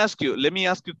 Let me ask you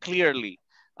clearly.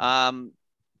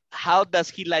 How does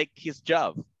he like his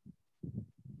job?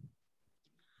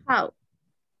 How?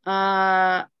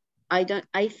 I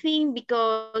think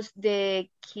because the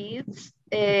kids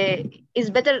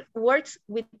is better works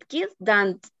with kids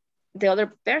than the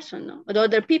other person, no? The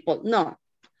other people, no.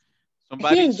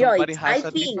 He enjoys, I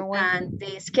think, and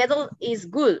the schedule is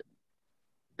good.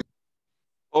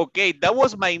 Okay, that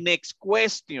was my next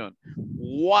question.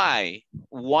 Why?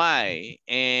 Why?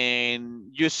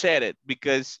 And you said it,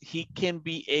 because he can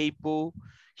be able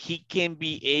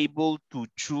to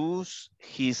choose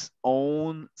his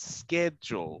own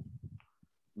schedule.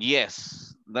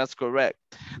 Yes, that's correct.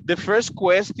 The first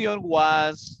question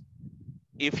was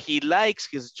if he likes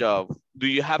his job. Do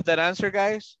you have that answer,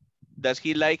 guys? Does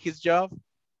he like his job?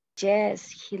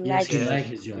 Yes, he likes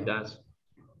his job. He does.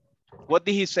 What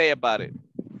did he say about it?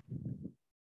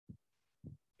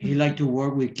 He likes to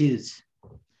work with kids.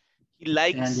 He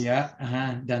likes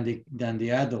than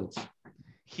the adults.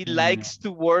 He likes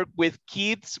to work with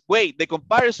kids. Wait, the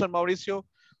comparison, Mauricio.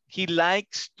 He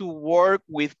likes to work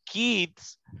with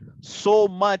kids so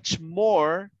much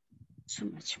more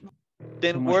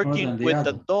than working with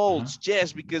adults.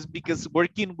 Yes, because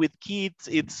working with kids,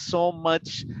 it's more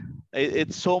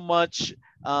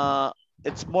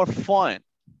fun,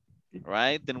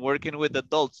 right? Than working with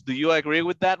adults. Do you agree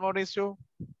with that, Mauricio?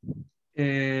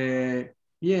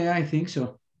 Yeah, I think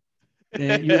so.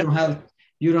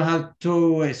 You don't have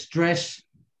to stress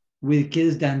with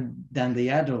kids than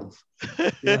the adults.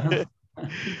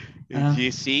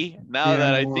 You see, now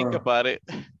that I think about it.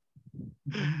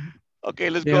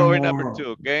 Okay, let's go over number 2,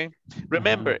 okay?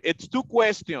 Remember, it's 2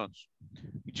 questions.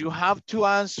 You have to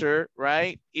answer,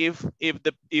 right? If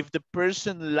the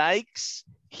person likes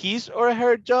his or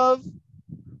her job,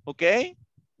 okay?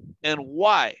 And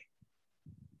why?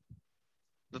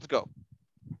 Let's go.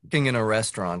 Working in a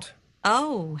restaurant.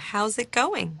 Oh, how's it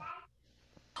going?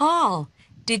 Paul,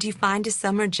 did you find a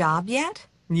summer job yet?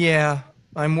 Yeah,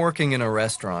 I'm working in a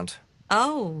restaurant.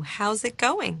 Oh, how's it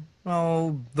going?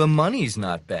 Oh, the money's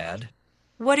not bad.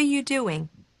 What are you doing?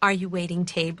 Are you waiting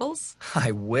tables?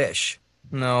 I wish.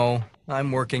 No,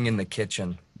 I'm working in the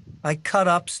kitchen. I cut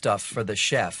up stuff for the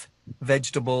chef,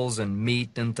 vegetables and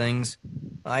meat and things.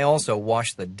 I also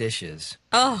wash the dishes.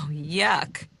 Oh,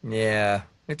 yuck. Yeah,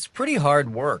 it's pretty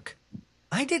hard work.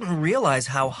 I didn't realize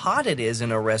how hot it is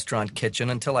in a restaurant kitchen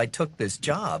until I took this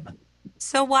job.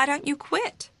 So why don't you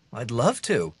quit? I'd love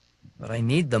to, but I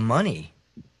need the money.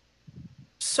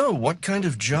 So what kind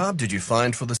of job did you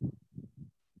find for this?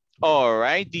 All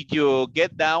right, did you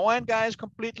get that one, guys,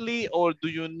 completely, or do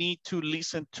you need to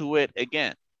listen to it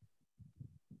again?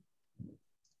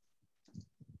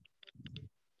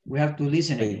 We have to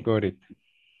listen again. I got it.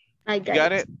 I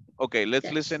got it. Okay, let's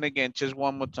listen again, just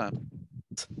one more time.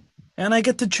 And I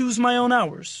get to choose my own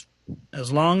hours.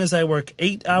 As long as I work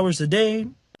 8 hours a day.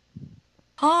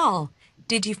 Paul,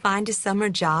 did you find a summer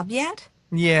job yet?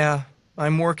 Yeah,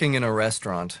 I'm working in a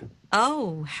restaurant.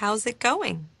 Oh, how's it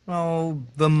going? Oh,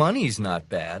 the money's not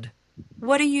bad.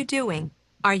 What are you doing?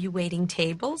 Are you waiting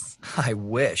tables? I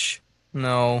wish.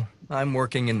 No, I'm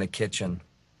working in the kitchen.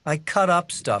 I cut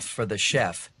up stuff for the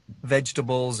chef,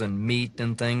 vegetables and meat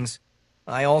and things.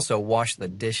 I also wash the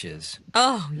dishes.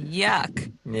 Oh,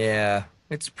 yuck. Yeah,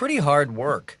 it's pretty hard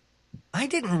work. I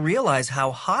didn't realize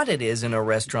how hot it is in a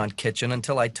restaurant kitchen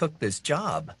until I took this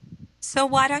job. So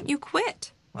why don't you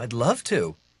quit? I'd love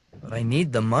to, but I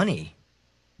need the money.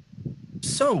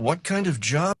 So what kind of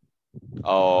job?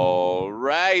 All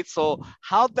right, so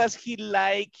how does he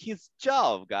like his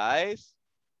job, guys?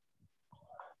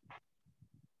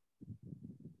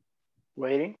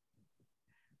 Waiting.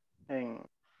 And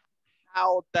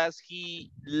how does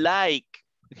he like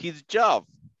his job?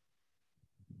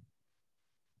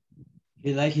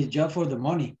 He likes his job for the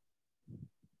money.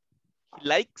 He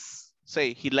likes,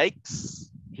 say he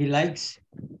likes. He likes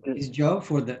his job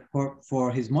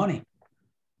for his money.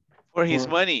 For his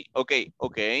money. Okay,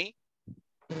 okay.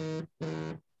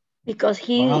 Because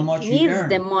he How much he needs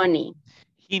the earn. money.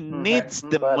 He needs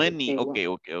the But money. he, Okay,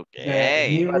 okay,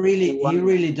 He okay. but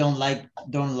really don't like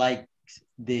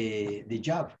the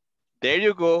job. There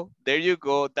you go. There you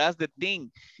go. That's the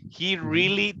thing. He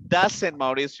really doesn't,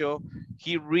 Mauricio.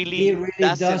 He He really really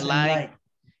doesn't doesn't like like.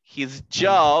 his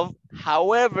job.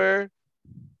 However,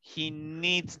 he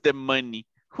needs the money.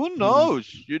 Who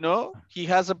knows? You know, he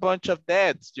has a bunch of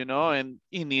debts, you know, and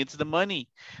he needs the money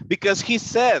because he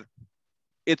said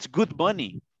it's good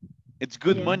money. It's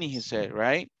good money, he said,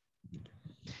 right?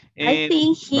 I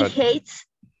think he But hates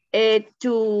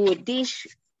to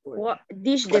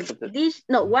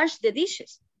wash the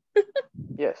dishes.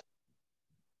 yes.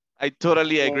 I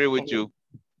totally agree And with you.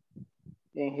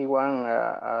 he want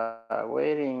a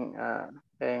wedding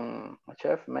and a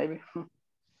chef maybe.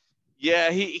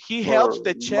 Yeah, he helps For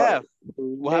the chef.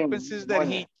 What gain happens is that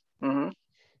money.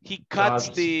 he cuts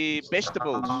the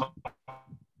vegetables.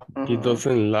 he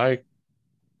doesn't like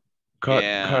cut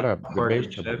Yeah. up the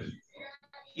vegetables.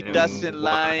 He doesn't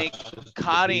like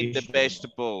cutting the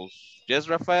vegetables. Yes,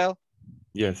 Rafael?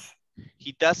 Yes.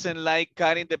 He doesn't like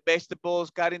cutting the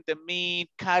vegetables, cutting the meat,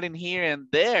 cutting here and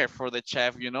there for the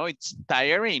chef, you know, it's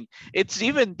tiring. It's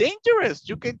even dangerous.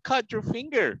 You can cut your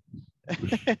finger.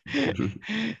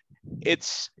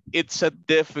 It's a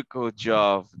difficult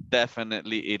job.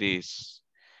 Definitely it is.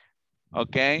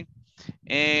 Okay.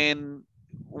 And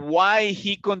why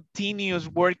he continues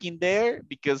working there?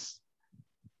 Because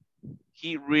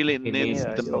he really needs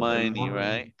the money,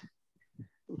 right?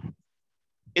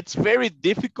 It's very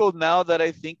difficult now that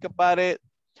I think about it.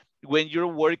 When you're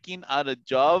working at a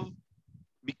job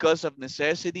because of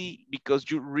necessity, because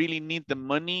you really need the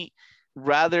money,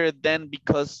 rather than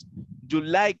because you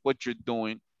like what you're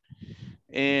doing.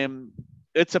 And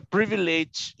it's a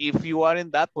privilege if you are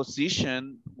in that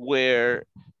position where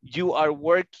you are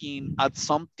working at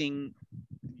something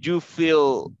you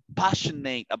feel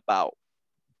passionate about.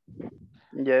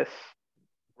 Yes.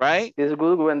 Right? It's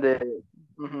good when the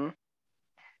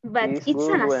But it's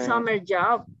good a when summer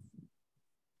job.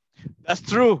 That's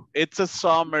true. It's a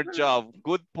summer job.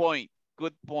 Good point.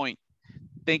 Good point.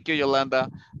 Thank you,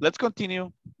 Yolanda. Let's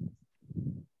continue.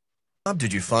 What job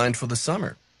did you find for the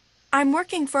summer? I'm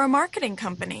working for a marketing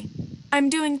company. I'm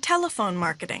doing telephone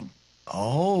marketing.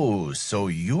 Oh, so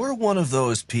you're one of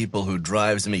those people who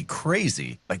drives me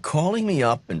crazy by calling me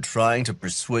up and trying to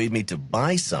persuade me to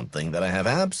buy something that I have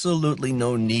absolutely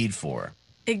no need for.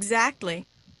 Exactly.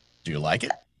 Do you like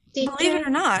it? Believe it or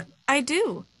not, I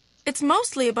do. It's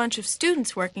mostly a bunch of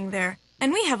students working there,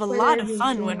 and we have a What lot are of you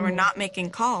fun when we're doing? not making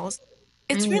calls.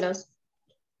 It's I'm really... lost.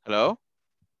 Hello?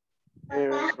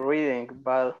 reading,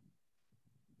 but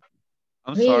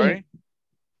I'm Reading. sorry.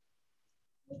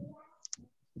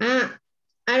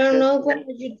 I don't know what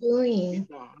are you doing.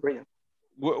 reading.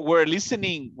 We're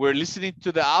listening. We're listening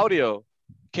to the audio.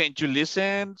 Can't you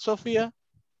listen, Sophia?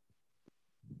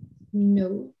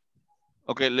 No.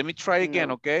 Okay, let me try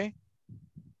again, okay?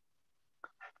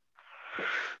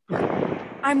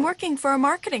 I'm working for a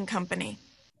marketing company.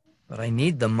 But I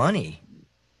need the money.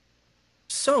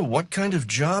 So, what kind of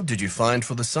job did you find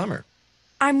for the summer?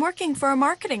 I'm working for a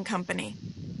marketing company.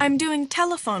 I'm doing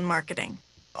telephone marketing.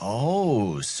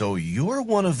 Oh, so you're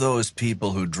one of those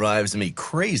people who drives me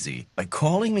crazy by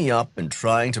calling me up and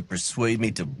trying to persuade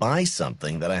me to buy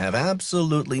something that I have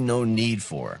absolutely no need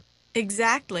for.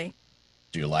 Exactly.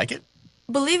 Do you like it?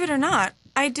 Believe it or not,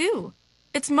 I do.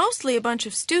 It's mostly a bunch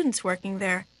of students working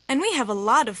there, and we have a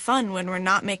lot of fun when we're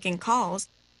not making calls.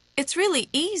 It's really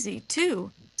easy,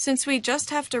 too, since we just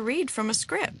have to read from a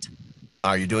script.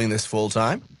 Are you doing this full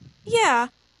time? Yeah,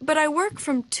 but I work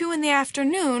from 2 in the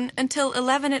afternoon until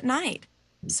 11 at night,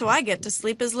 so I get to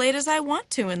sleep as late as I want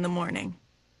to in the morning.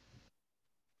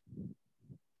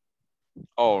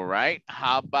 All right.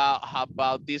 How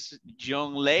about this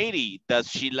young lady? Does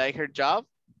she like her job?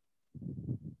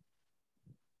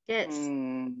 Yes.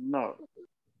 No.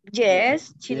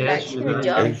 Yes, she likes her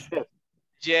job.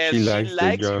 Yes, She she likes the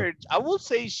likes job. her. I will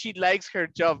say she likes her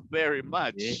job very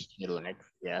much. She likes,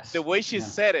 yes. The way she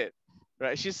said it,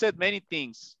 right? She said many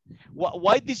things.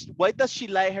 Why does she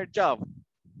like her job?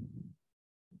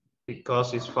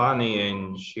 Because it's funny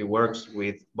and she works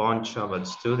with bunch of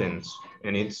students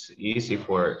and it's easy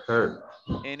for her.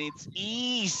 And it's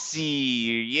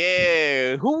easy.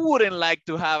 Yeah. Who wouldn't like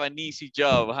to have an easy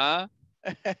job, huh?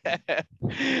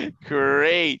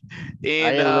 Great.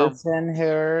 And I listen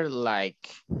her like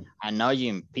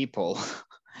annoying people.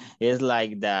 It's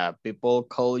like the people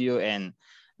call you and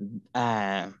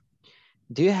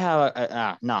do you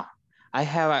have no, I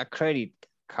have a credit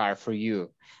card for you.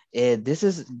 This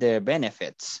is the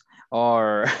benefits.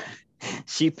 or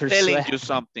she Telling persuades. you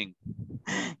something.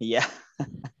 Yeah.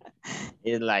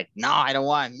 It's like, no, I don't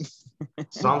want.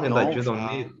 Something that you No, don't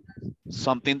need.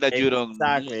 something that you don't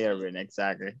Exactly, need. Erwin,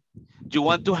 exactly. You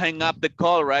want to hang up the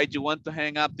call, right? You want to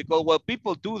hang up the call. Well,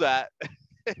 people do that.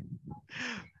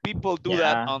 People do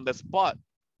that Yeah. on the spot.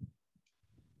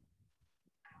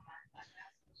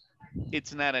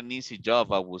 It's not an easy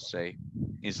job, I would say.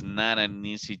 It's not an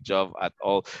easy job at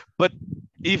all. But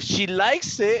if she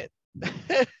likes it,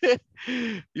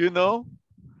 you know,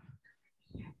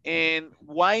 and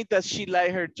why does she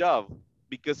like her job?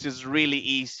 Because it's really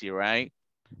easy, right?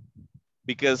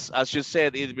 Because as you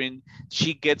said,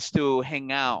 she gets to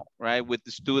hang out, right, with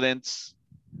the students.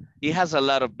 It has a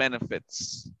lot of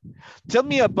benefits. Tell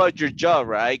me about your job,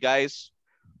 right, guys?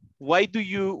 Why do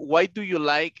you like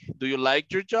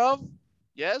your job?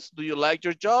 Yes, do you like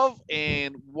your job,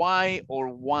 and why or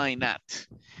why not?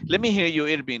 Let me hear you,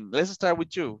 Irvin. Let's start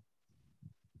with you.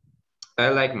 I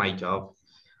like my job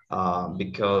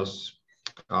because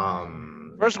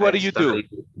First, what I do you do? study.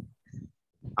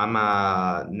 I'm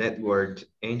a network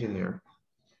engineer.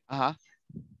 Uh-huh.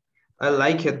 I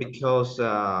like it because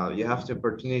you have the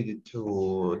opportunity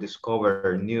to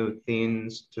discover new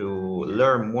things, to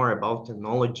learn more about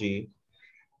technology,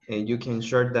 and you can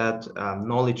share that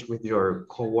knowledge with your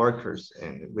coworkers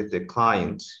and with the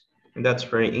clients. And that's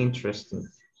very interesting.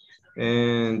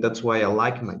 And that's why I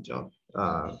like my job.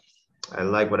 I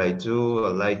like what I do. I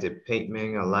like the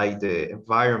payment. I like the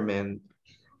environment,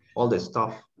 all the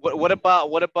stuff. What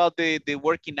about the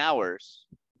working hours?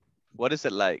 What is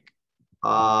it like?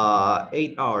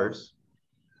 8 hours.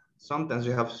 Sometimes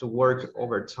you have to work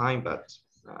overtime, but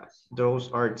those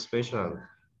are special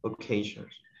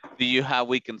occasions. Do you have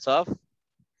weekends off?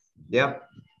 Yep.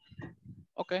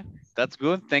 Okay, that's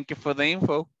good. Thank you for the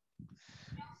info.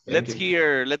 Thank Let's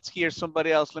you. hear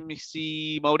somebody else. Let me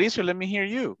see, Mauricio. Let me hear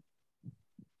you.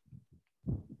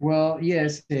 Well,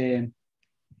 yes,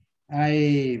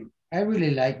 I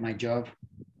really like my job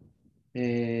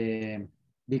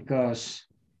because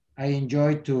I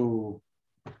enjoy to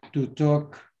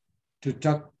talk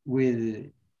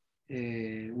with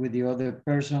the other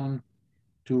person.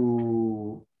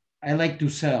 I like to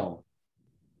sell,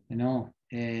 you know.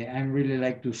 I really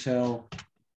like to sell.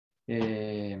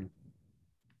 In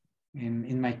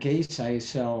my case, I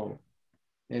sell.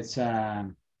 It's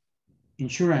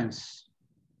insurance.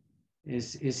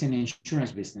 It's an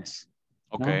insurance business.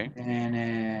 Okay. No?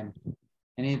 And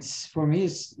it's for me.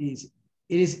 It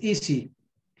is easy.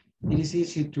 It is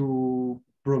easy to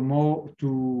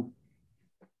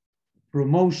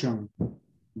promotion.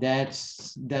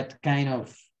 That's that kind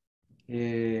of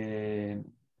in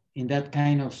that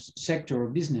kind of sector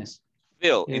of business.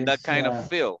 In that kind of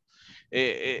field,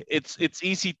 it's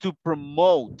easy to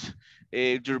promote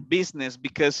your business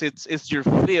because it's your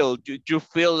field. You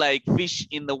feel like fish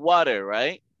in the water,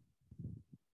 right?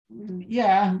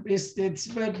 Yeah, it's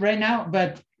but right now,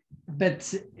 but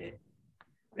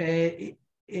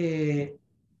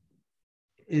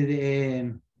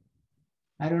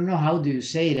I don't know how do you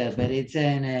say that, but it's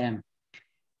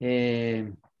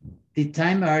the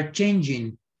time are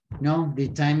changing. No, the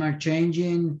time are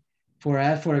changing. For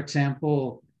us, for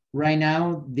example, right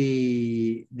now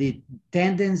the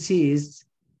tendency is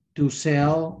to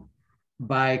sell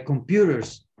by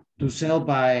computers, to sell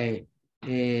by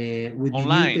with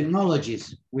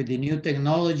the new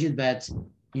technologies, but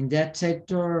in that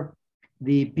sector,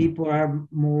 the people are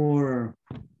more.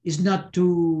 It's not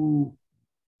too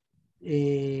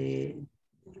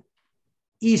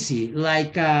easy.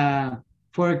 Like,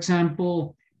 for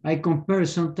example, I compare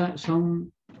sometimes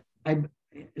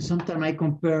I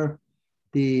compare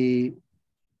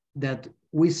that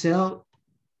we sell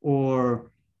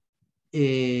or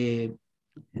the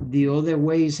other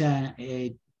way is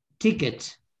a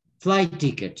ticket, flight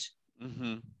ticket.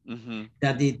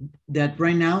 That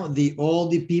right now all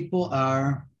the people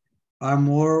are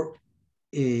more.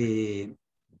 It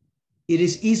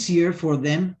is easier for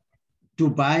them to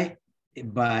buy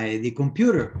by the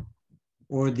computer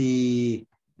or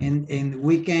and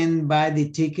we can buy the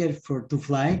ticket to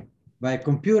fly by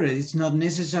computer. It's not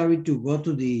necessary to go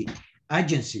to the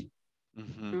agency.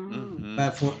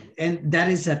 But and that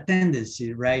is a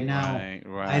tendency right now.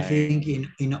 Right. I think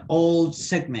in all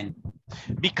segment.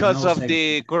 Because of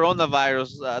the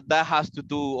coronavirus, that has to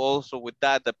do also with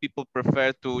that people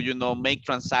prefer to make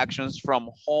transactions from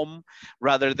home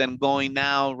rather than going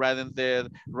out,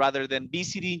 rather than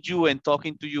visiting you and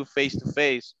talking to you face to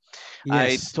face. I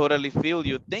Yes. totally feel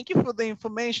you. Thank you for the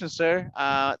information, sir.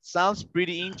 Sounds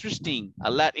pretty interesting,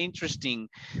 a lot interesting.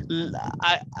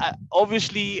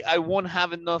 Obviously, I won't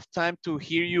have enough time to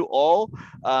hear you all.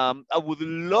 I would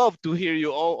love to hear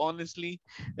you all, honestly,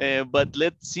 but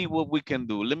let's see what we can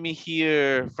do. Let me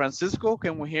hear Francisco.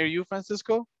 Can we hear you,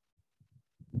 Francisco?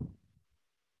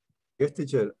 Yes,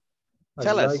 teacher.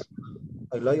 Tell us.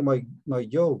 I like my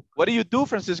job. What do you do,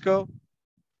 Francisco?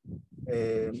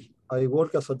 I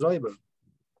work as a driver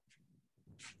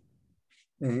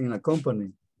in a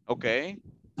company. Okay.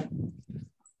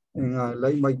 And I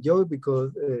like my job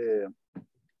because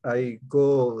I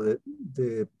go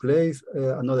the place,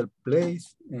 another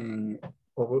place, and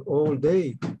all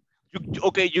day.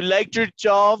 Okay, you like your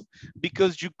job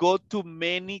because you go to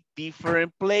many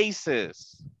different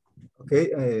places.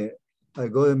 Okay, I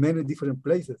go to many different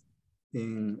places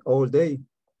in all day,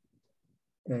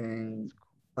 and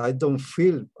I don't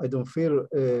feel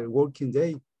working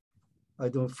day. I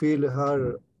don't feel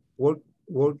hard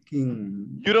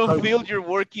working. You don't hard. feel your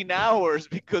working hours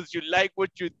because you like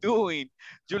what you're doing.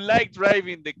 You like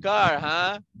driving the car,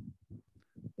 huh?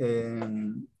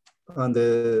 And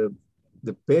the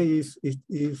pay is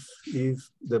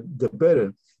the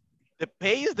better. The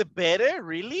pay is the better,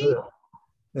 really?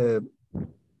 Uh,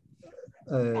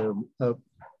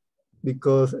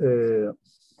 because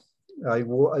I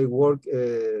work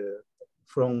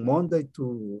from Monday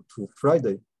to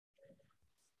Friday.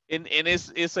 And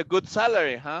it's a good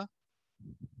salary, huh?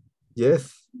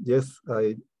 Yes,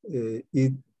 I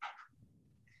it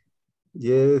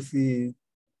yes it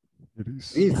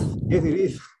is. Yes, it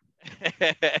is.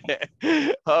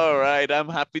 All right, I'm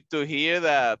happy to hear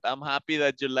that. I'm happy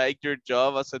that you like your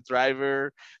job as a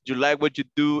driver, you like what you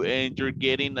do, and you're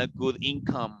getting a good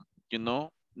income, you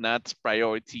know? That's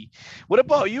priority. What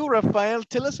about you, Rafael?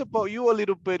 Tell us about you a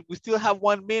little bit. We still have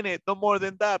 1 minute, no more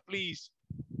than that, please.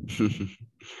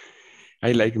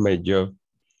 I like my job.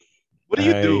 What do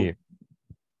you do?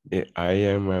 I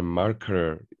am a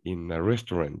marketer in a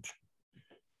restaurant.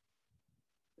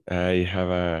 I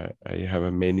have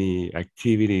a many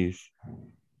activities.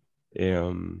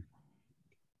 In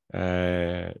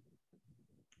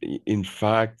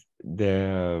fact,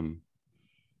 the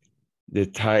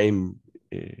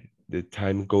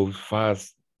time goes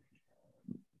fast,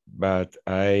 but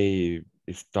I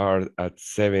start at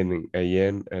 7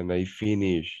 a.m. and I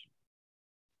finish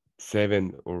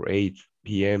 7 or 8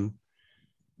 p.m.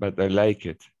 But I like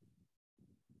it.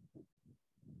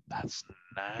 That's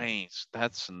nice.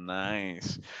 That's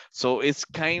nice. So it's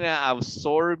kind of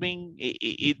absorbing.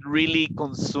 It really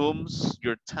consumes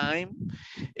your time,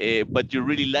 but you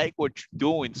really like what you're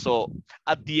doing. So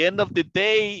at the end of the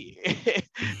day,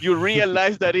 you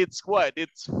realize that it's what?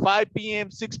 It's 5 p.m.,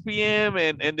 6 p.m.,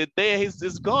 and the day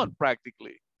is gone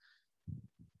practically.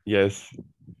 Yes.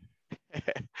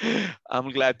 I'm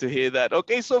glad to hear that.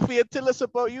 Okay, Sophia, tell us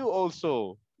about you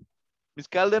also. Miss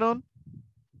Calderon?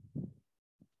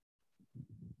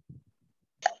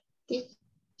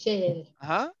 Teacher.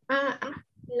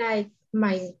 Like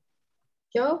my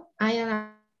job, I am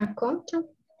a accountant.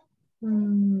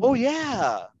 Oh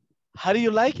yeah. How do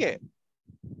you like it?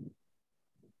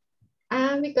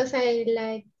 Because I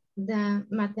like the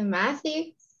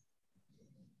mathematics,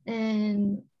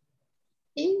 and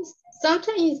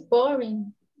sometimes it's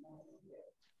boring.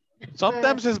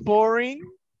 Sometimes it's boring.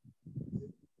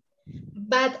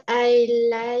 But I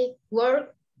like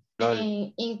work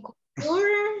in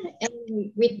computer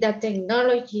and with the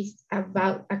technologies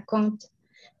about account.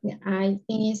 I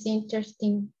think it's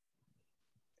interesting.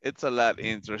 It's a lot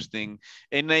interesting.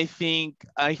 And I think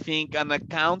an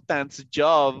accountant's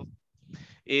job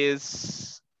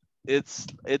is it's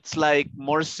like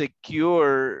more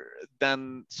secure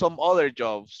than some other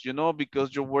jobs, you know,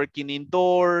 because you're working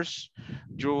indoors,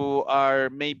 you are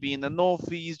maybe in an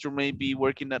office, you may be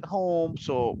working at home.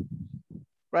 So,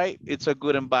 right, it's a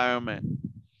good environment.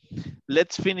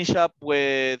 Let's finish up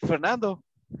with Fernando.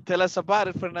 Tell us about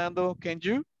it, Fernando. Can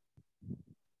you?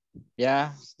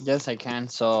 Yeah, yes, I can.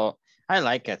 So I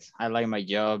like it. I like my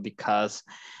job because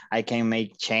I can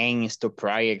make change to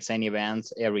projects and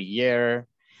events every year.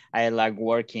 I like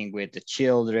working with the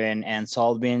children and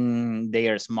solving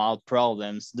their small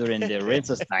problems during the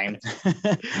recess time.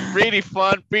 Pretty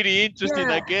fun, pretty interesting,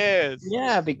 I guess.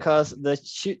 Yeah, because the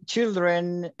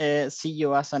children see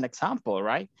you as an example,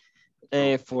 right?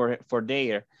 For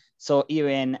their. So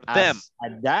even as a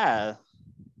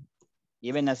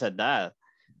dad,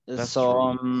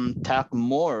 talk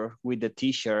more with the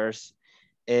teachers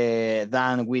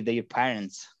than with their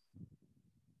parents.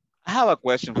 I have a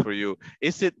question for you.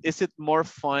 Is it more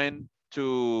fun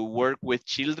to work with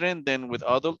children than with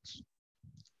adults?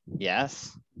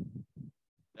 Yes.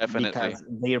 Definitely. Because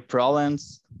their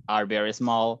problems are very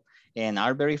small and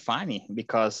are very funny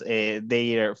because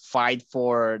they fight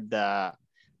for the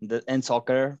in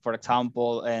soccer, for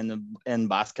example, and in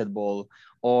basketball,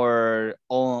 or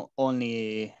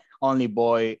only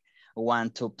boy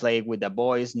want to play with the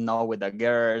boys, not with the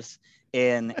girls.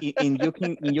 And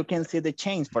you can see the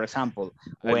change. For example,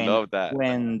 I love that.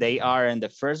 when they are in the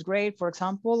first grade, for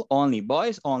example, only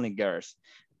boys, only girls.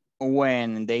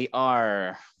 When they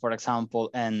are, for example,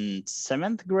 in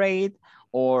 7th grade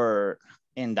or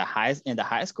in the high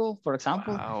school, for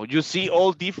example. Wow, you see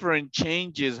all different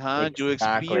changes, huh? You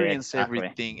experience Exactly.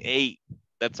 everything. Hey,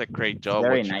 that's a great job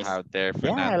Very what you nice. have there,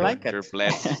 Yeah, I Fernando. like it. You're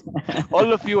blessed.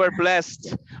 All of you are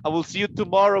blessed. I will see you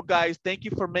tomorrow, guys. Thank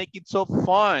you for making so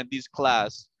fun this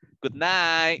class. Good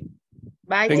night.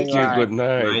 Bye, Thank you. teacher. Good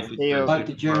night. Right, See you. Bye,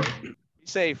 teacher. Be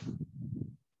safe.